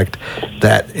product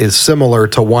that is similar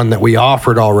to one that we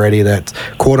offered already that's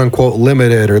quote unquote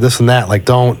limited or this and that. Like,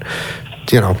 don't,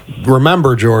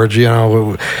 remember, George,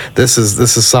 this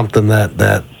is something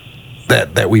that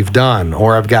we've done.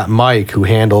 Or I've got Mike, who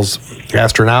handles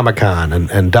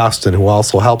Astronomicon, and Dustin, who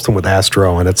also helps him with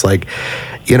Astro. And it's like,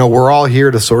 we're all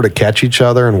here to sort of catch each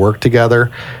other and work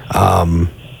together.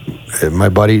 My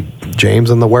buddy James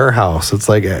in the warehouse, it's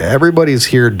like everybody's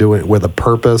here doing it with a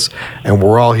purpose, and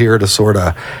we're all here to sort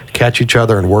of catch each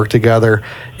other and work together.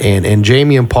 And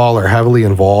Jamie and Paul are heavily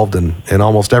involved in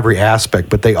almost every aspect,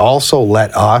 but they also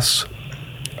let us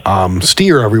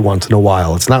steer every once in a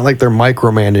while. It's not like they're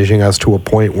micromanaging us to a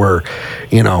point where,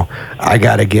 I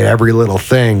got to get every little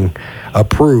thing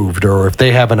approved, or if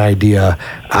they have an idea,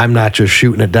 I'm not just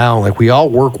shooting it down. Like, we all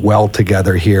work well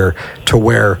together here to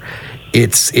where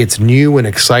it's new and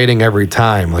exciting every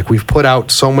time. Like, we've put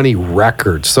out so many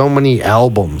records, so many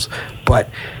albums, but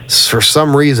for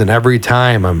some reason, every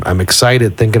time I'm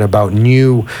excited thinking about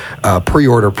new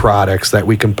pre-order products that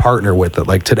we can partner with. It.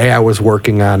 Like today, I was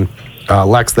working on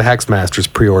Lex the Hexmaster's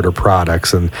pre-order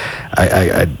products, and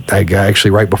I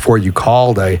actually, right before you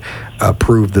called, I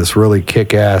approved this really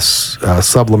kick-ass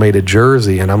sublimated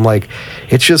jersey, and I'm like,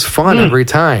 it's just fun every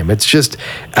time. It's just,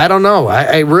 I don't know.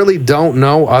 I really don't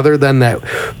know, other than that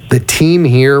the team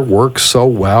here works so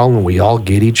well and we all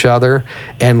get each other,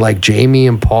 and like Jamie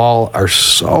and Paul are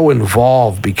so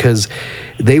involved because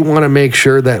they want to make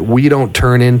sure that we don't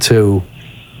turn into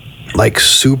like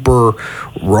super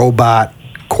robot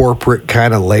corporate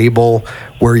kind of label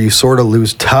where you sort of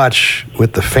lose touch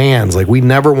with the fans. Like, we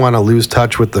never want to lose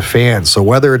touch with the fans. So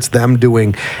whether it's them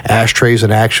doing ashtrays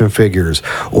and action figures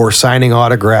or signing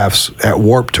autographs at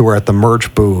Warped Tour at the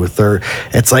merch booth, or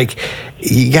it's like,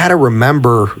 you got to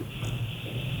remember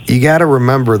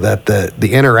that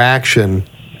the interaction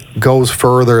goes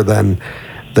further than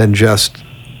just,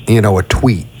 a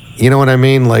tweet. You know what I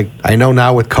mean? Like, I know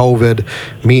now with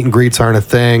COVID, meet and greets aren't a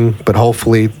thing, but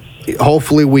hopefully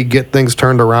we get things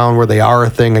turned around where they are a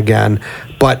thing again.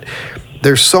 But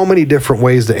there's so many different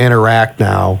ways to interact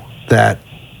now that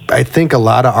I think a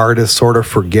lot of artists sort of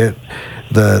forget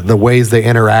the ways they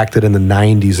interacted in the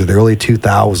 90s or the early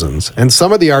 2000s. And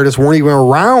some of the artists weren't even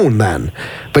around then.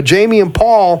 But Jamie and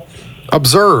Paul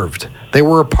observed. They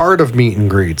were a part of meet and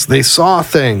greets. They saw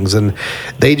things, and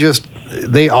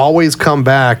they always come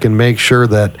back and make sure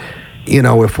that,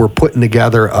 if we're putting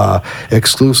together a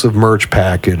exclusive merch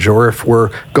package, or if we're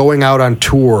going out on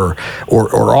tour,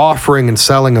 or offering and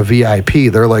selling a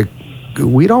VIP, they're like,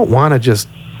 we don't want to just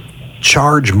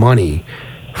charge money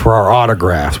for our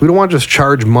autographs. We don't want to just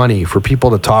charge money for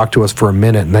people to talk to us for a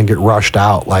minute and then get rushed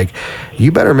out. Like,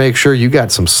 you better make sure you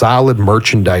got some solid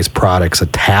merchandise products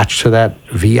attached to that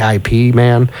VIP,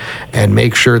 man, and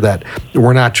make sure that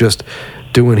we're not just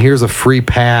doing, here's a free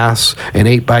pass, an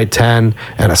 8x10,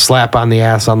 and a slap on the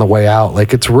ass on the way out.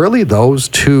 Like, it's really those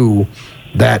two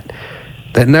that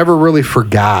never really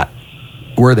forgot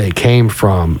where they came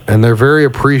from, and they're very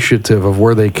appreciative of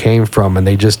where they came from, and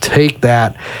they just take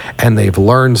that, and they've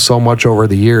learned so much over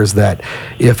the years that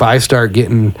if I start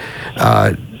getting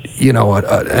an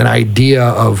idea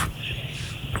of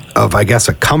I guess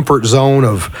a comfort zone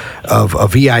of a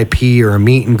VIP or a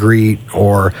meet and greet,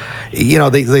 or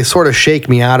they sort of shake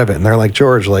me out of it, and they're like,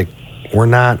 George, like,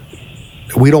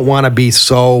 we don't want to be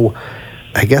so,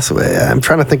 I guess I'm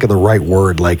trying to think of the right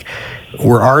word, like,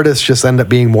 where artists just end up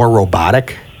being more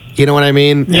robotic. You know what I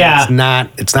mean? Yeah. And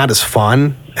it's not as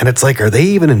fun. And it's like, are they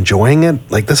even enjoying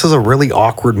it? Like, this is a really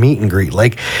awkward meet and greet.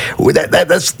 Like,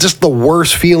 that's just the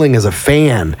worst feeling as a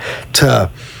fan to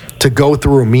go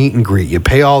through a meet and greet. You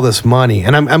pay all this money.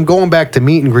 And I'm going back to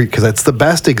meet and greet because it's the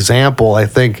best example, I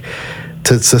think,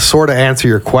 to sort of answer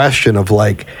your question of,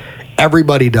 like,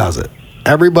 everybody does it.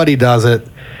 Everybody does it.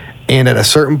 And at a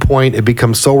certain point, it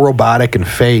becomes so robotic and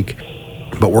fake,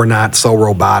 but we're not so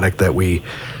robotic that we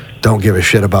don't give a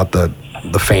shit about the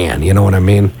fan. You know what I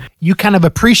mean? You kind of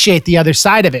appreciate the other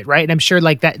side of it, right? And I'm sure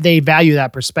like that they value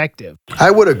that perspective.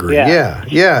 I would agree.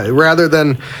 Yeah. Rather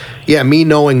than, me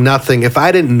knowing nothing. If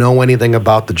I didn't know anything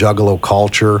about the Juggalo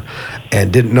culture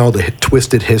and didn't know the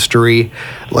Twiztid history,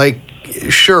 like,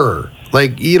 sure,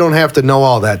 like, you don't have to know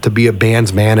all that to be a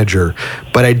band's manager.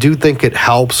 But I do think it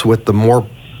helps with the more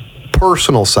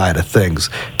personal side of things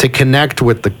to connect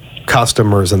with the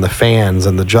customers and the fans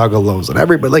and the Juggalos and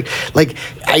everybody. Like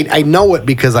I know it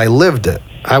because I lived it.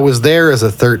 I was there as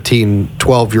a 13,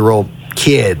 12-year-old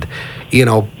kid,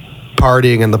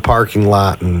 partying in the parking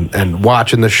lot and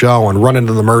watching the show and running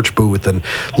to the merch booth and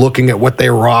looking at what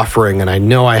they were offering. And I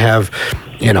know I have,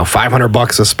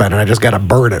 $500 to spend and I just got to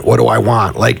burn it. What do I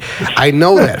want? Like, I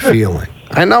know that feeling.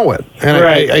 I know it. And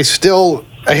right.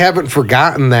 I haven't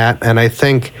forgotten that. And I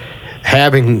think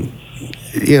having,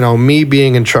 me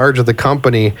being in charge of the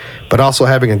company, but also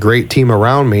having a great team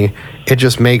around me, it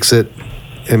just makes it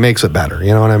better.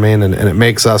 You know what I mean? And it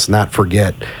makes us not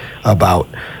forget about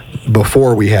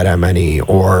before we had MNE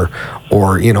or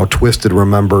Twiztid,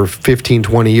 remember 15,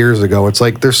 20 years ago. It's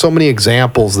like there's so many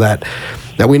examples that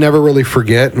we never really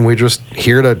forget, and we're just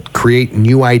here to create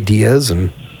new ideas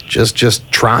and just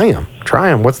try them.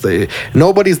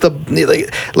 Nobody's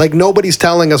nobody's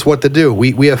telling us what to do.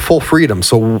 We have full freedom.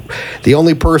 So the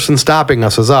only person stopping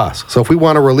us is us. So if we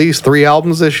want to release 3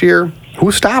 albums this year,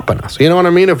 who's stopping us? You know what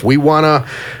I mean? If we want to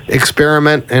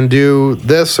experiment and do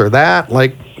this or that,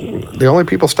 like, the only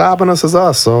people stopping us is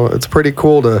us. So it's pretty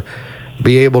cool to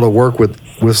be able to work with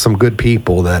some good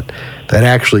people that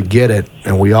actually get it,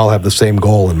 and we all have the same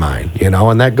goal in mind,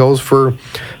 and that goes for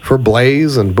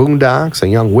Blaze and Boondocks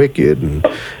and Young Wicked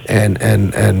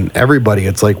and everybody.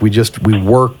 It's like we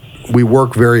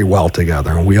work very well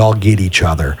together, and we all get each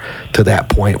other to that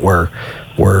point where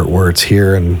it's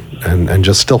here and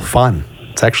just still fun.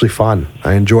 It's actually fun.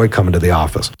 I enjoy coming to the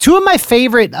office. 2 of my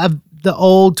favorite of the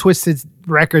old Twiztid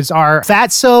records are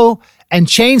Fatso and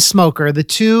Chainsmoker, the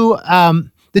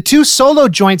two solo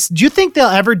joints. Do you think they'll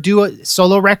ever do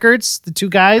solo records, the 2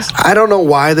 guys? I don't know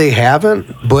why they haven't,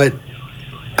 but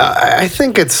I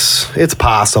think it's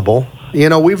possible.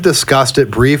 We've discussed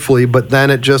it briefly, but then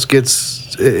it just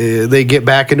they get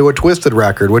back into a Twiztid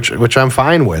record, which I'm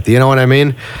fine with. You know what I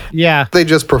mean? Yeah. They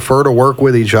just prefer to work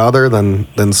with each other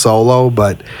than solo,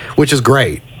 but which is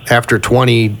great. After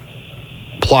 20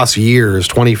 plus years,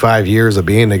 25 years of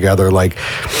being together, like,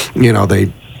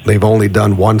 they've only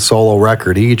done 1 solo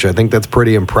record each. I think that's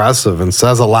pretty impressive and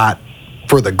says a lot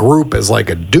for the group as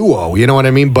like a duo. You know what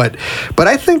I mean? But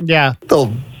I think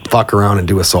they'll fuck around and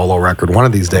do a solo record one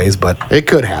of these days, but it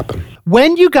could happen.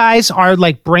 When you guys are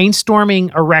like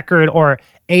brainstorming a record or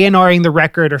A&Ring the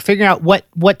record or figuring out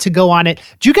what to go on it,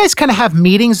 do you guys kind of have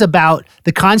meetings about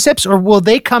the concepts, or will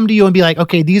they come to you and be like,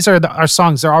 okay, these are our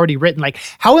songs, they're already written? Like,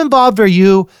 how involved are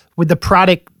you with the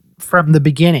product from the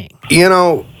beginning?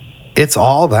 It's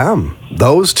all them.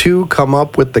 Those 2 come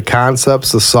up with the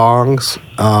concepts, the songs.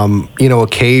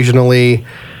 Occasionally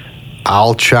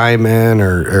I'll chime in,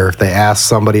 or if they ask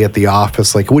somebody at the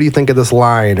office, like, what do you think of this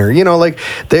line? Or,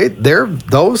 they're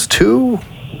those 2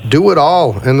 do it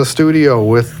all in the studio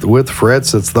with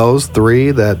Fritz. It's those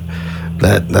three that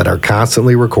are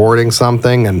constantly recording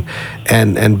something,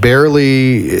 and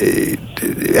barely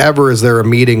ever is there a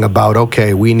meeting about,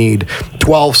 okay, we need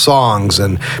 12 songs,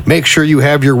 and make sure you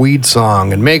have your weed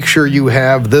song, and make sure you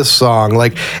have this song.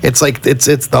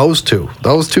 It's those two.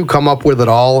 Those two come up with it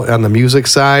all on the music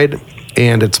side,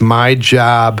 and it's my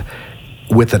job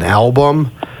with an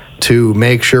album to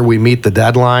make sure we meet the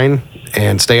deadline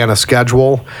and stay on a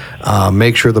schedule,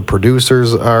 make sure the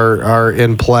producers are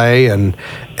in play, and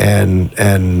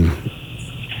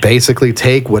basically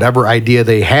take whatever idea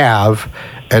they have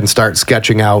and start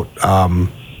sketching out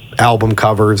album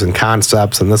covers and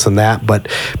concepts and this and that. But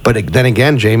then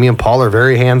again, Jamie and Paul are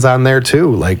very hands-on there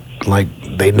too. Like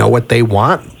they know what they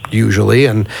want usually,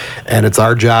 and it's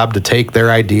our job to take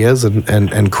their ideas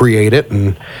and create it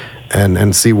and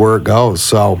see where it goes.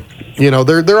 So,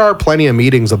 there are plenty of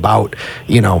meetings about,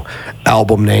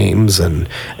 album names and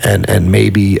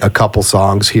maybe a couple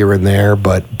songs here and there,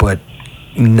 but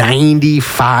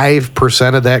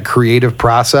 95% of that creative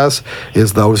process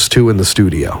is those two in the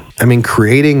studio. I mean,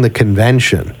 creating the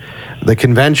convention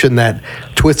that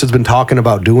Twiztid's been talking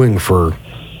about doing for,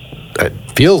 it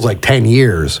feels like 10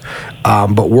 years,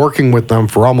 but working with them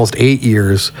for almost 8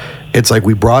 years. It's like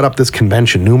we brought up this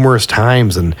convention numerous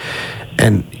times, and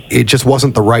it just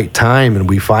wasn't the right time, and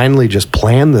we finally just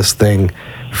planned this thing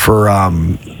for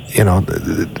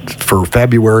for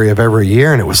February of every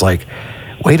year, and it was like,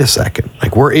 wait a second,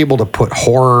 like we're able to put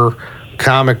horror,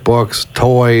 comic books,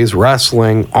 toys,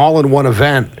 wrestling all in one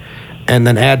event, and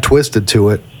then add Twiztid to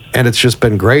it, and it's just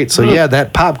been great. So yeah,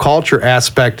 that pop culture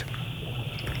aspect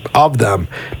of them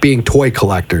being toy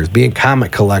collectors, being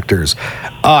comic collectors,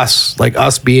 us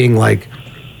being like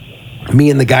me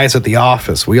and the guys at the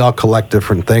office, we all collect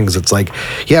different things. It's like,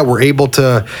 yeah, we're able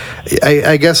to,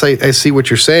 I guess I see what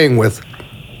you're saying with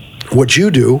what you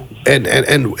do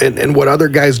and what other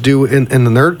guys do in the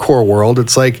nerdcore world.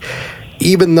 It's like,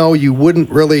 even though you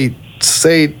wouldn't really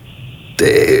say,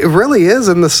 it really is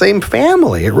in the same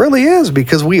family. It really is,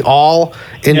 because we all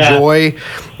enjoy,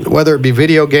 whether it be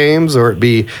video games or it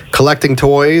be collecting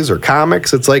toys or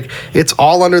comics. It's like, it's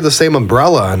all under the same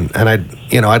umbrella.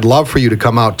 And I'd love for you to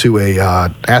come out to a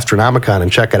Astronomicon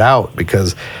and check it out,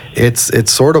 because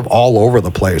it's sort of all over the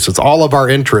place. It's all of our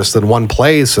interests in one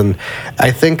place. And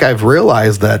I think I've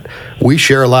realized that we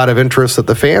share a lot of interests that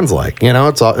the fans like.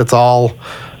 It's all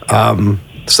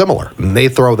similar, and they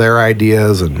throw their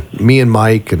ideas, and me and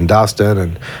Mike and Dustin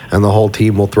and the whole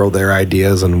team will throw their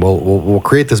ideas, and we'll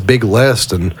create this big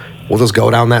list, and we'll just go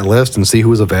down that list and see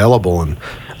who's available. And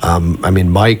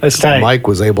Mike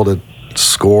was able to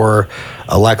score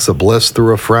Alexa Bliss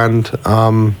through a friend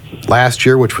last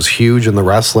year, which was huge in the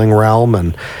wrestling realm,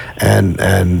 and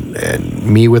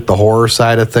me with the horror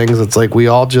side of things. It's like we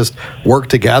all just work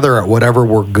together at whatever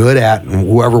we're good at and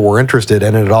whoever we're interested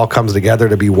in, and it all comes together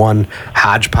to be one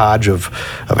hodgepodge of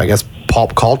I guess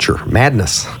pulp culture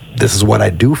madness. This is what I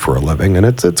do for a living, and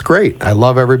it's great. I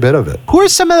love every bit of it. Who are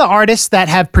some of the artists that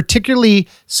have particularly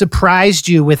surprised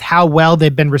you with how well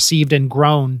they've been received and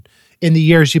grown in the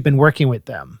years you've been working with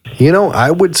them?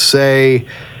 I would say,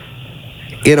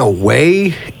 in a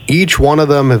way, each one of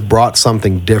them have brought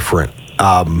something different,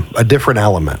 a different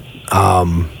element.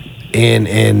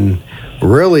 And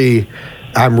really,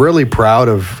 I'm really proud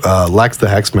of Lex the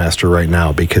Hexmaster right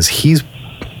now, because he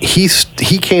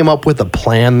came up with a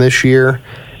plan this year,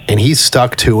 and he's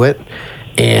stuck to it,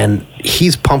 and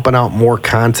he's pumping out more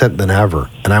content than ever.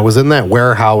 And I was in that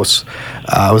warehouse.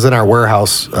 I was in our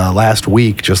warehouse last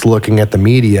week just looking at the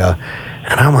media,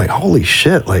 and I'm like, holy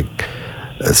shit, like,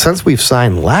 since we've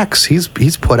signed Lex, he's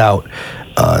put out 3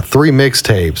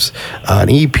 mixtapes, an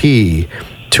EP,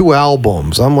 2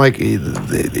 albums. I'm like,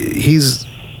 he's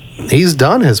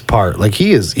done his part. Like,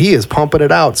 he is pumping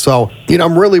it out. So,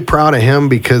 I'm really proud of him,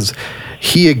 because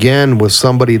he again was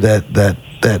somebody that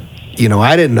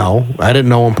I didn't know. I didn't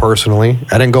know him personally.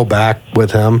 I didn't go back with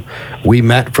him. We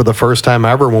met for the first time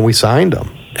ever when we signed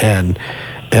him. And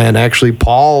actually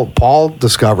Paul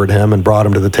discovered him and brought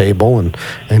him to the table, and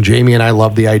Jamie and I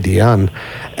loved the idea,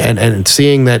 and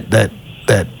seeing that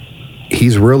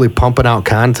he's really pumping out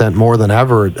content more than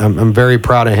ever. I'm very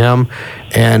proud of him.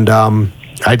 And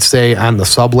I'd say on the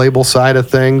sub-label side of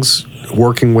things,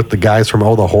 working with the guys from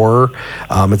Oh the Horror,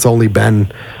 it's only been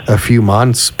a few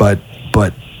months, but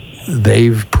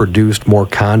they've produced more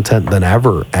content than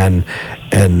ever, and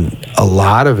a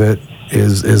lot of it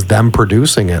is them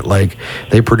producing it. Like,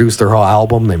 they produced their whole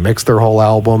album, they mixed their whole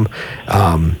album.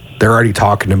 They're already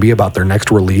talking to me about their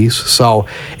next release. So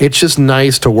it's just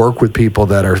nice to work with people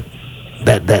that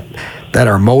that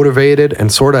are motivated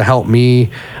and sort of help me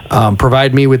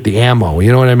provide me with the ammo, you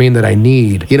know what I mean, that I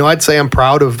need. You know, I'd say I'm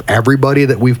proud of everybody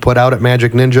that we've put out at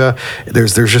Majik Ninja.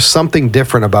 There's just something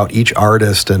different about each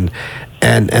artist, and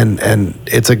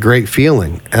it's a great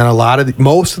feeling. And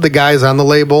most of the guys on the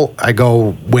label I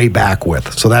go way back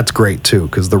with, so that's great too,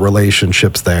 because the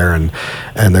relationship's there, and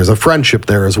there's a friendship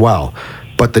there as well.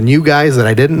 But the new guys that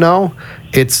I didn't know,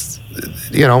 it's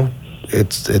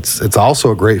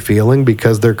also a great feeling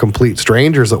because they're complete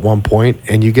strangers at one point,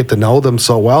 and you get to know them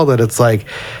so well that it's like,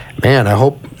 man, I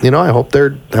hope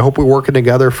we're working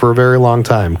together for a very long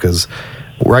time, because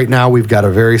right now we've got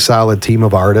a very solid team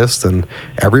of artists and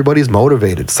everybody's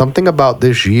motivated. Something about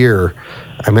this year,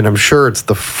 I mean, I'm sure it's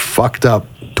the fucked up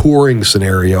touring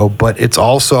scenario, but it's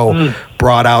also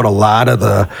brought out a lot of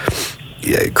the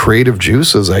creative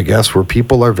juices, I guess, where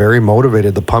people are very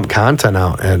motivated to pump content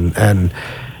out. And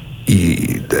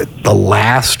the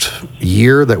last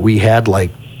year that we had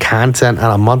like content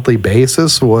on a monthly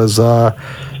basis was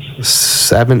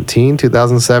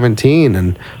 2017,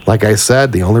 and like I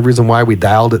said, the only reason why we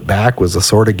dialed it back was to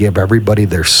sort of give everybody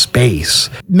their space.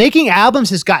 Making albums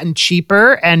has gotten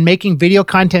cheaper and making video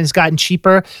content has gotten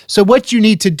cheaper. So what you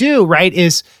need to do, right,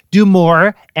 is do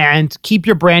more and keep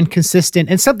your brand consistent.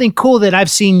 And something cool that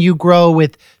I've seen you grow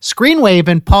with Screenwave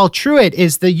and Paul Truitt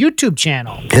is the YouTube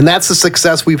channel. And that's the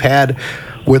success we've had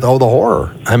with Oh the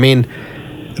Horror. I mean,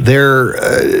 their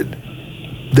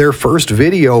first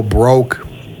video broke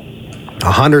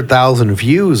 100,000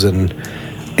 views in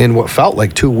what felt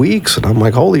like 2 weeks, and I'm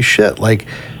like, holy shit. Like,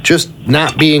 just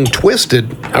not being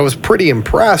Twiztid, I was pretty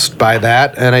impressed by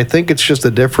that. And I think it's just I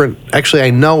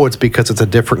know it's because it's a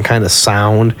different kind of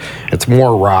sound. It's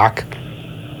more rock,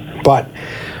 but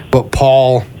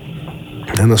Paul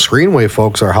and the Screenwave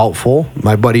folks are helpful.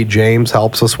 My buddy James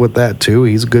helps us with that too.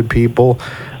 He's good people.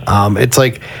 It's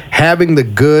like having the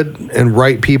good and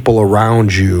right people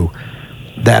around you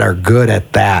that are good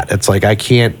at that. It's like I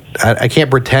can't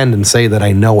pretend and say that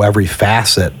I know every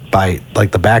facet by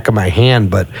like the back of my hand,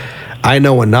 but I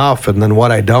know enough. And then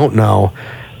what I don't know,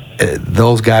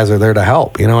 those guys are there to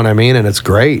help. You know what I mean? And it's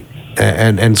great.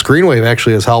 And Screenwave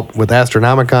actually has helped with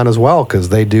Astronomicon as well, because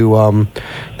they do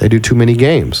too many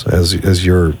games, as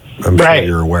I'm sure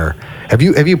you're aware. Have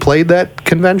you played that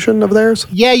convention of theirs?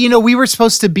 Yeah, we were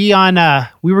supposed to be on.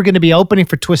 We were going to be opening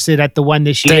for Twiztid at the one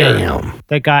this year. Damn.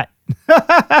 That got.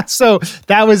 So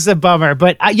that was a bummer,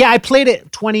 but I played it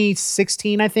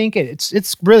 2016. I think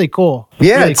it's really cool.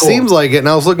 Yeah, really it seems like it, and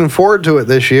I was looking forward to it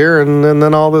this year, and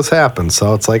then all this happened.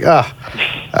 So it's like,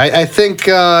 I think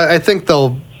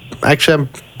they'll. Actually, I'm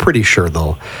pretty sure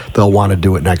they'll want to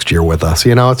do it next year with us.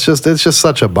 It's just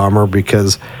such a bummer,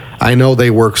 because I know they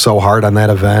work so hard on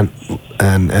that event,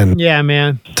 and yeah,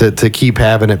 man, to keep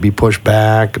having it be pushed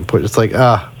back and it's like,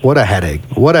 what a headache.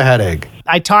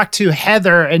 I talked to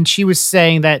Heather, and she was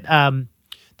saying that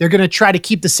they're going to try to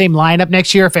keep the same lineup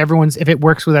next year if it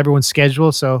works with everyone's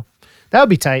schedule. So that would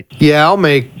be tight. Yeah,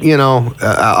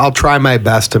 I'll try my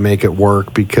best to make it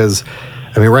work, because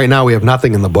I mean, right now we have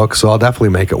nothing in the book, so I'll definitely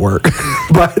make it work.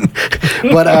 but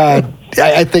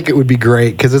I think it would be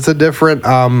great, because it's a different,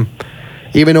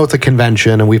 even though it's a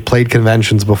convention and we've played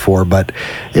conventions before, but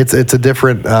it's a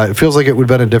different, it feels like it would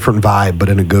have been a different vibe, but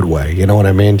in a good way. You know what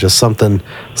I mean? Just something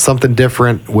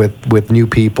different with new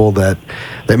people that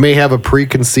may have a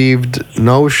preconceived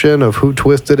notion of who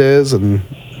Twiztid is, and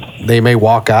they may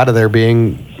walk out of there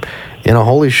being,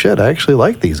 holy shit, I actually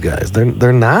like these guys.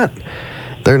 They're not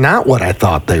what I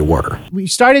thought they were. We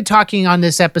started talking on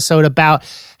this episode about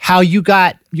how you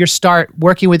got your start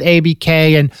working with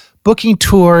ABK and booking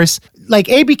tours. Like,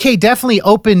 ABK definitely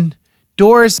opened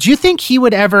doors. Do you think he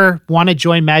would ever want to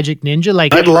join Majik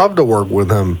Ninja? I'd love to work with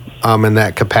him in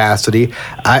that capacity.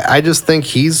 I just think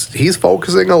he's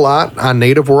focusing a lot on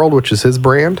Native World, which is his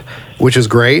brand, which is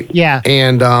great. Yeah.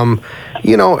 And,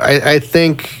 I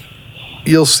think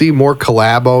you'll see more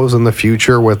collabos in the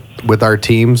future with our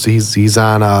teams. He's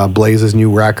on Blaze's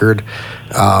new record.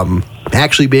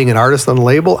 Actually being an artist on the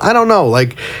label, I don't know.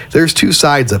 Like, there's two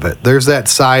sides of it. There's that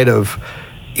side of,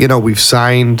 we've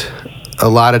signed a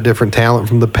lot of different talent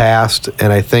from the past,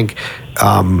 and I think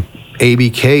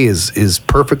ABK is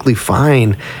perfectly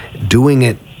fine doing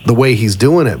it the way he's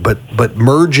doing it, but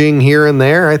merging here and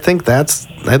there, I think that's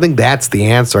the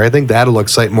answer. I think that'll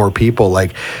excite more people,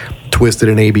 like Twiztid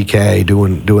and ABK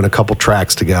doing a couple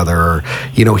tracks together, or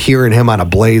hearing him on a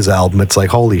Blaze album. It's like,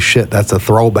 holy shit, that's a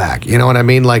throwback. You know what I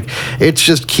mean? Like, it's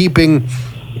just keeping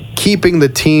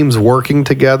the teams working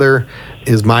together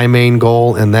is my main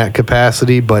goal in that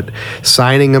capacity. But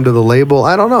signing them to the label,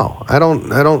 I don't know. I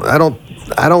don't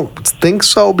I don't think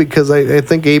so, because I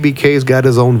think ABK's got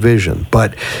his own vision.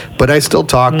 But I still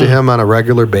talk to him on a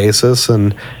regular basis,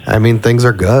 and I mean, things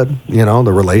are good. You know,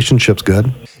 the relationship's good.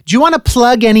 Do you want to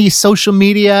plug any social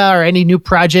media or any new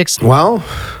projects? Well,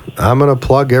 I'm going to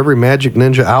plug every Majik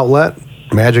Ninja outlet.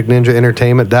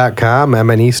 MajikNinjaEntertainment.com,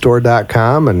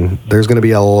 MNEstore.com, and there's going to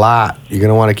be a lot. You're going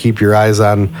to want to keep your eyes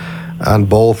on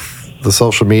both the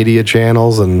social media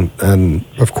channels and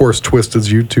of course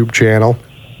Twiztid's YouTube channel,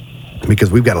 because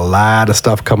we've got a lot of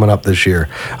stuff coming up this year,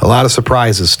 a lot of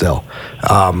surprises still.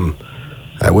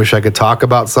 I wish I could talk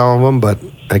about some of them, but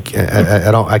I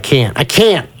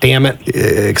can't, damn it.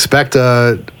 Expect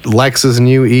Lex's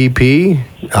new EP.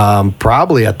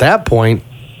 Probably at that point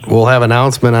we'll have an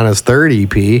announcement on his third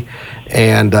EP,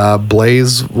 and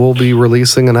Blaze will be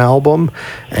releasing an album,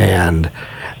 and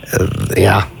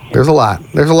there's a lot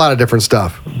of different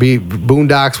stuff.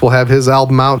 Boondocks will have his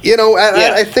album out. You know,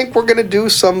 I think we're gonna do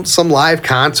some live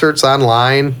concerts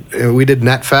online. We did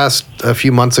NetFest a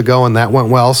few months ago, and that went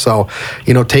well. So,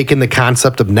 you know, taking the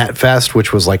concept of NetFest,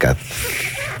 which was like a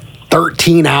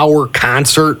 13-hour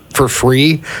concert for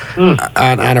free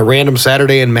on a random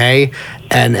Saturday in May,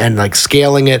 and like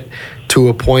scaling it to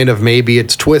a point of maybe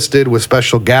it's Twiztid with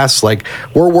special guests. Like,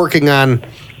 we're working on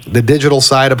the digital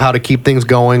side of how to keep things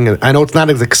going. I know it's not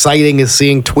as exciting as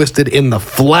seeing Twiztid in the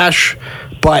flesh,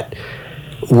 but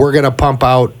we're going to pump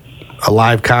out a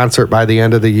live concert by the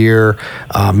end of the year,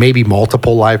 maybe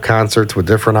multiple live concerts with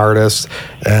different artists,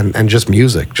 and just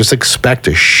music. Just expect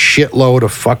a shitload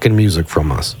of fucking music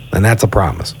from us, and that's a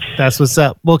promise. That's what's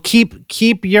up. Well,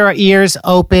 keep your ears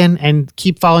open and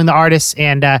keep following the artists.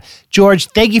 And George,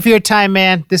 thank you for your time,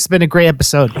 man. This has been a great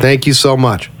episode. Thank you so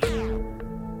much.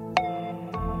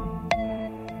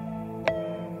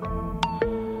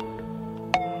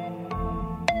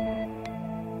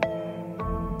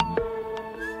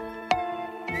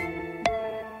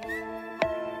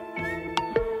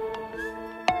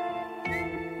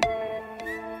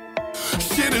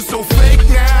 Shit is so fake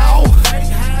now.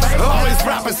 All these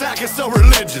rappers acting so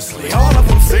religiously. All of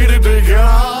them say that they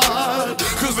God,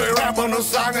 cause they rap on the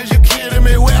song. Are you kidding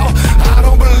me? Well, I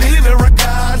don't believe in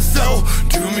regard. So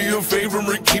do me a favor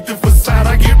and keep the facade.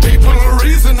 I give people a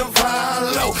reason to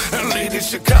follow. And lead in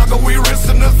Chicago, we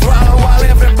risking the throttle, while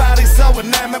everybody's so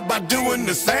enamored by doing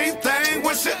the same thing.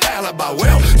 What's your alibi?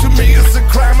 Well, to me it's a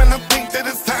crime, and I think that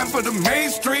it's time for the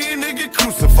mainstream to get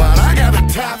crucified. I got a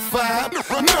top 5,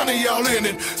 none of y'all in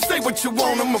it. Say what you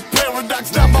want, I'm a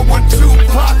paradox, #1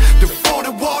 Tupac, the 40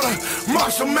 water,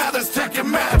 Marshall Mathers taking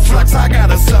mad trucks. I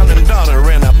got a son and daughter,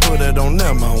 and I put it on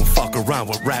them. I don't fuck around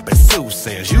with rapping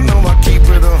soothsayers. You know I keep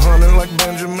it 100 like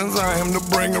Benjamin's. I am the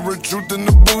bringer of truth in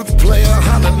the booth player.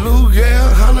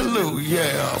 Hallelujah,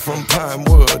 hallelujah. From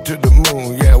Pinewood to the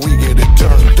moon, yeah, we get it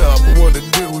turned up. What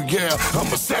it do, yeah. I'm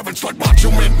a savage like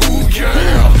Macho Man, ooh, yeah.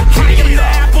 I am the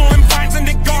apple and vines in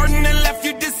the garden and left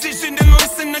your decision and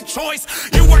listen to choice.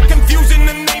 You were confusion,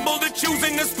 unable to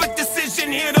choosing a split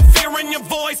decision. Hear the fear in your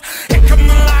voice. Here come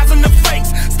the lies and the fakes.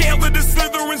 Scale to the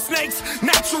slithering snakes.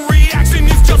 Natural reaction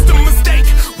is just a mistake.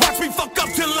 Watch me fuck up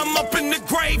till I'm up in the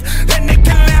grave. Then they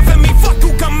can laugh at me. Fuck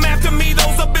who come after me.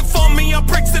 Those up before me are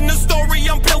bricks in the story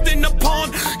I'm building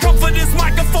upon. Come for this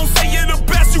microphone, say you're the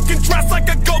best. You can dress like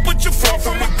a goat, but you're far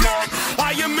from a god.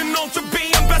 I am an ultra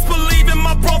being, best believing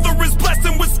my brother is blessed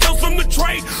and with skills from the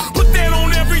trade. Put that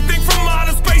on everything from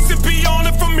outer space and beyond,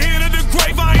 and from here to the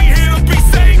grave. I ain't here to be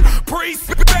saved. Priest,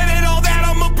 bet it all that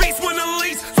I'm a beast when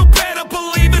unleashed. So better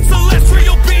believe it's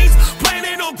celestial beings.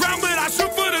 Planet on ground, but I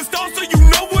shoot for the stars, so you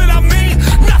know what I mean.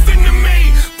 Nothing to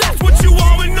me, that's what you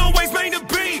are and always made to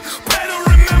be. Better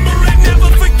remember and never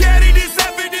forget it. It's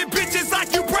evident, bitches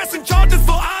like you pressing charges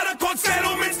for out-of-court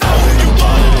settlements. Know who you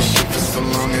are. Shit for so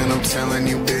long and I'm telling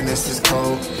you business is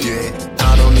cold, yeah.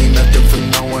 I don't need nothing for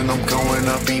knowing I'm going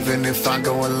up even if I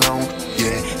go alone,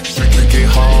 yeah. Strictly get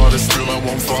harder, still I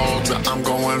won't falter. I'm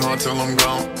going hard till I'm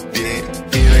gone, yeah.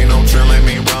 It ain't no telling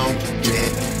me wrong, yeah.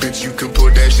 Bitch, you could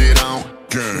put that shit on,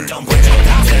 yeah. Don't put your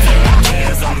doubts or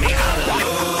ideas on me,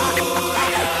 hallelujah.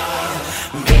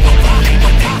 People probably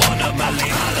what they want of my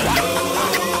life, hallelujah.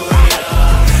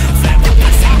 Flip up the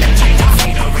sound and change the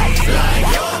scenery. Like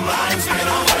your mind's been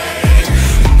away.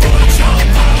 Put your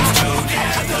palms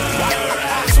together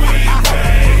as we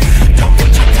pray. Don't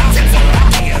put your doubts or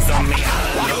ideas on me,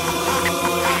 hallelujah.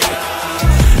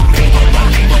 People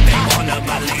probably what they want of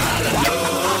my life, hallelujah.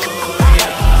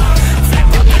 Flip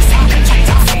up the sound and change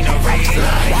the scenery.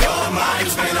 Like your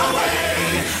mind's been away.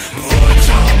 Put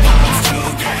your palms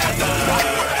together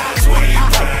as we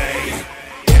pray.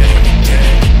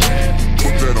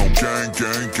 Put that on gang,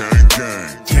 gang, gang,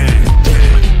 gang.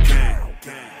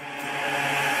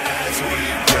 As we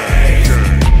pray.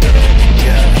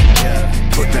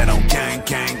 Put that on gang,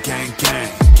 gang, gang,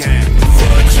 gang, gang.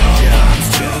 Put your hands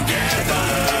together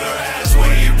as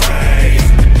we pray.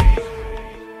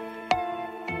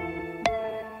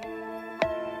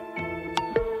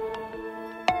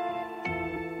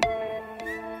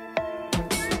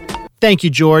 Thank you,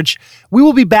 George. We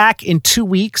will be back in 2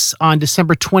 weeks on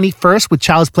December 21st with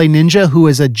Child's Play Ninja, who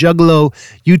is a Juggalo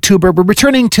YouTuber. We're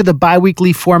returning to the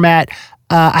bi-weekly format.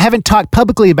 I haven't talked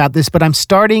publicly about this, but I'm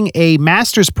starting a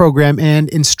master's program in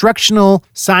instructional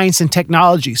science and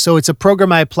technology. So it's a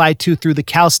program I applied to through the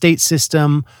Cal State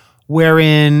system,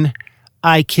 wherein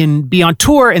I can be on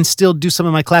tour and still do some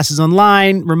of my classes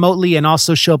online, remotely, and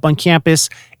also show up on campus.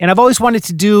 And I've always wanted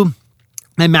to do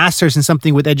my master's in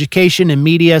something with education and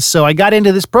media. So I got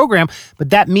into this program, but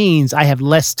that means I have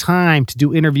less time to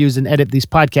do interviews and edit these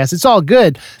podcasts. It's all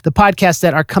good. The podcasts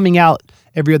that are coming out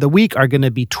every other week are going to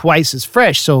be twice as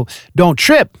fresh. So don't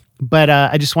trip. But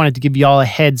I just wanted to give you all a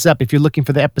heads up. If you're looking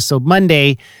for the episode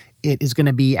Monday, it is going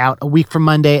to be out a week from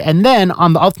Monday. And then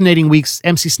on the alternating weeks,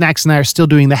 MC Snacks and I are still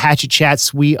doing the Hatchet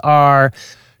Chats. We are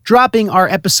dropping our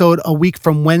episode a week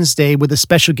from Wednesday with a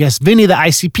special guest, Vinny the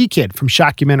ICP Kid from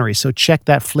Shockumentary. So check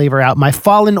that flavor out. My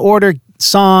Fallen Order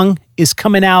song is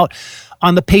coming out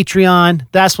on the Patreon.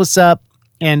 That's what's up.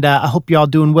 And I hope you're all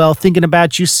doing well. Thinking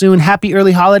about you soon. Happy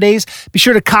early holidays. Be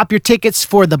sure to cop your tickets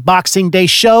for the Boxing Day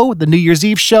show, the New Year's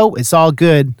Eve show. It's all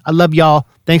good. I love y'all.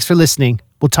 Thanks for listening.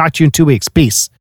 We'll talk to you in 2 weeks. Peace.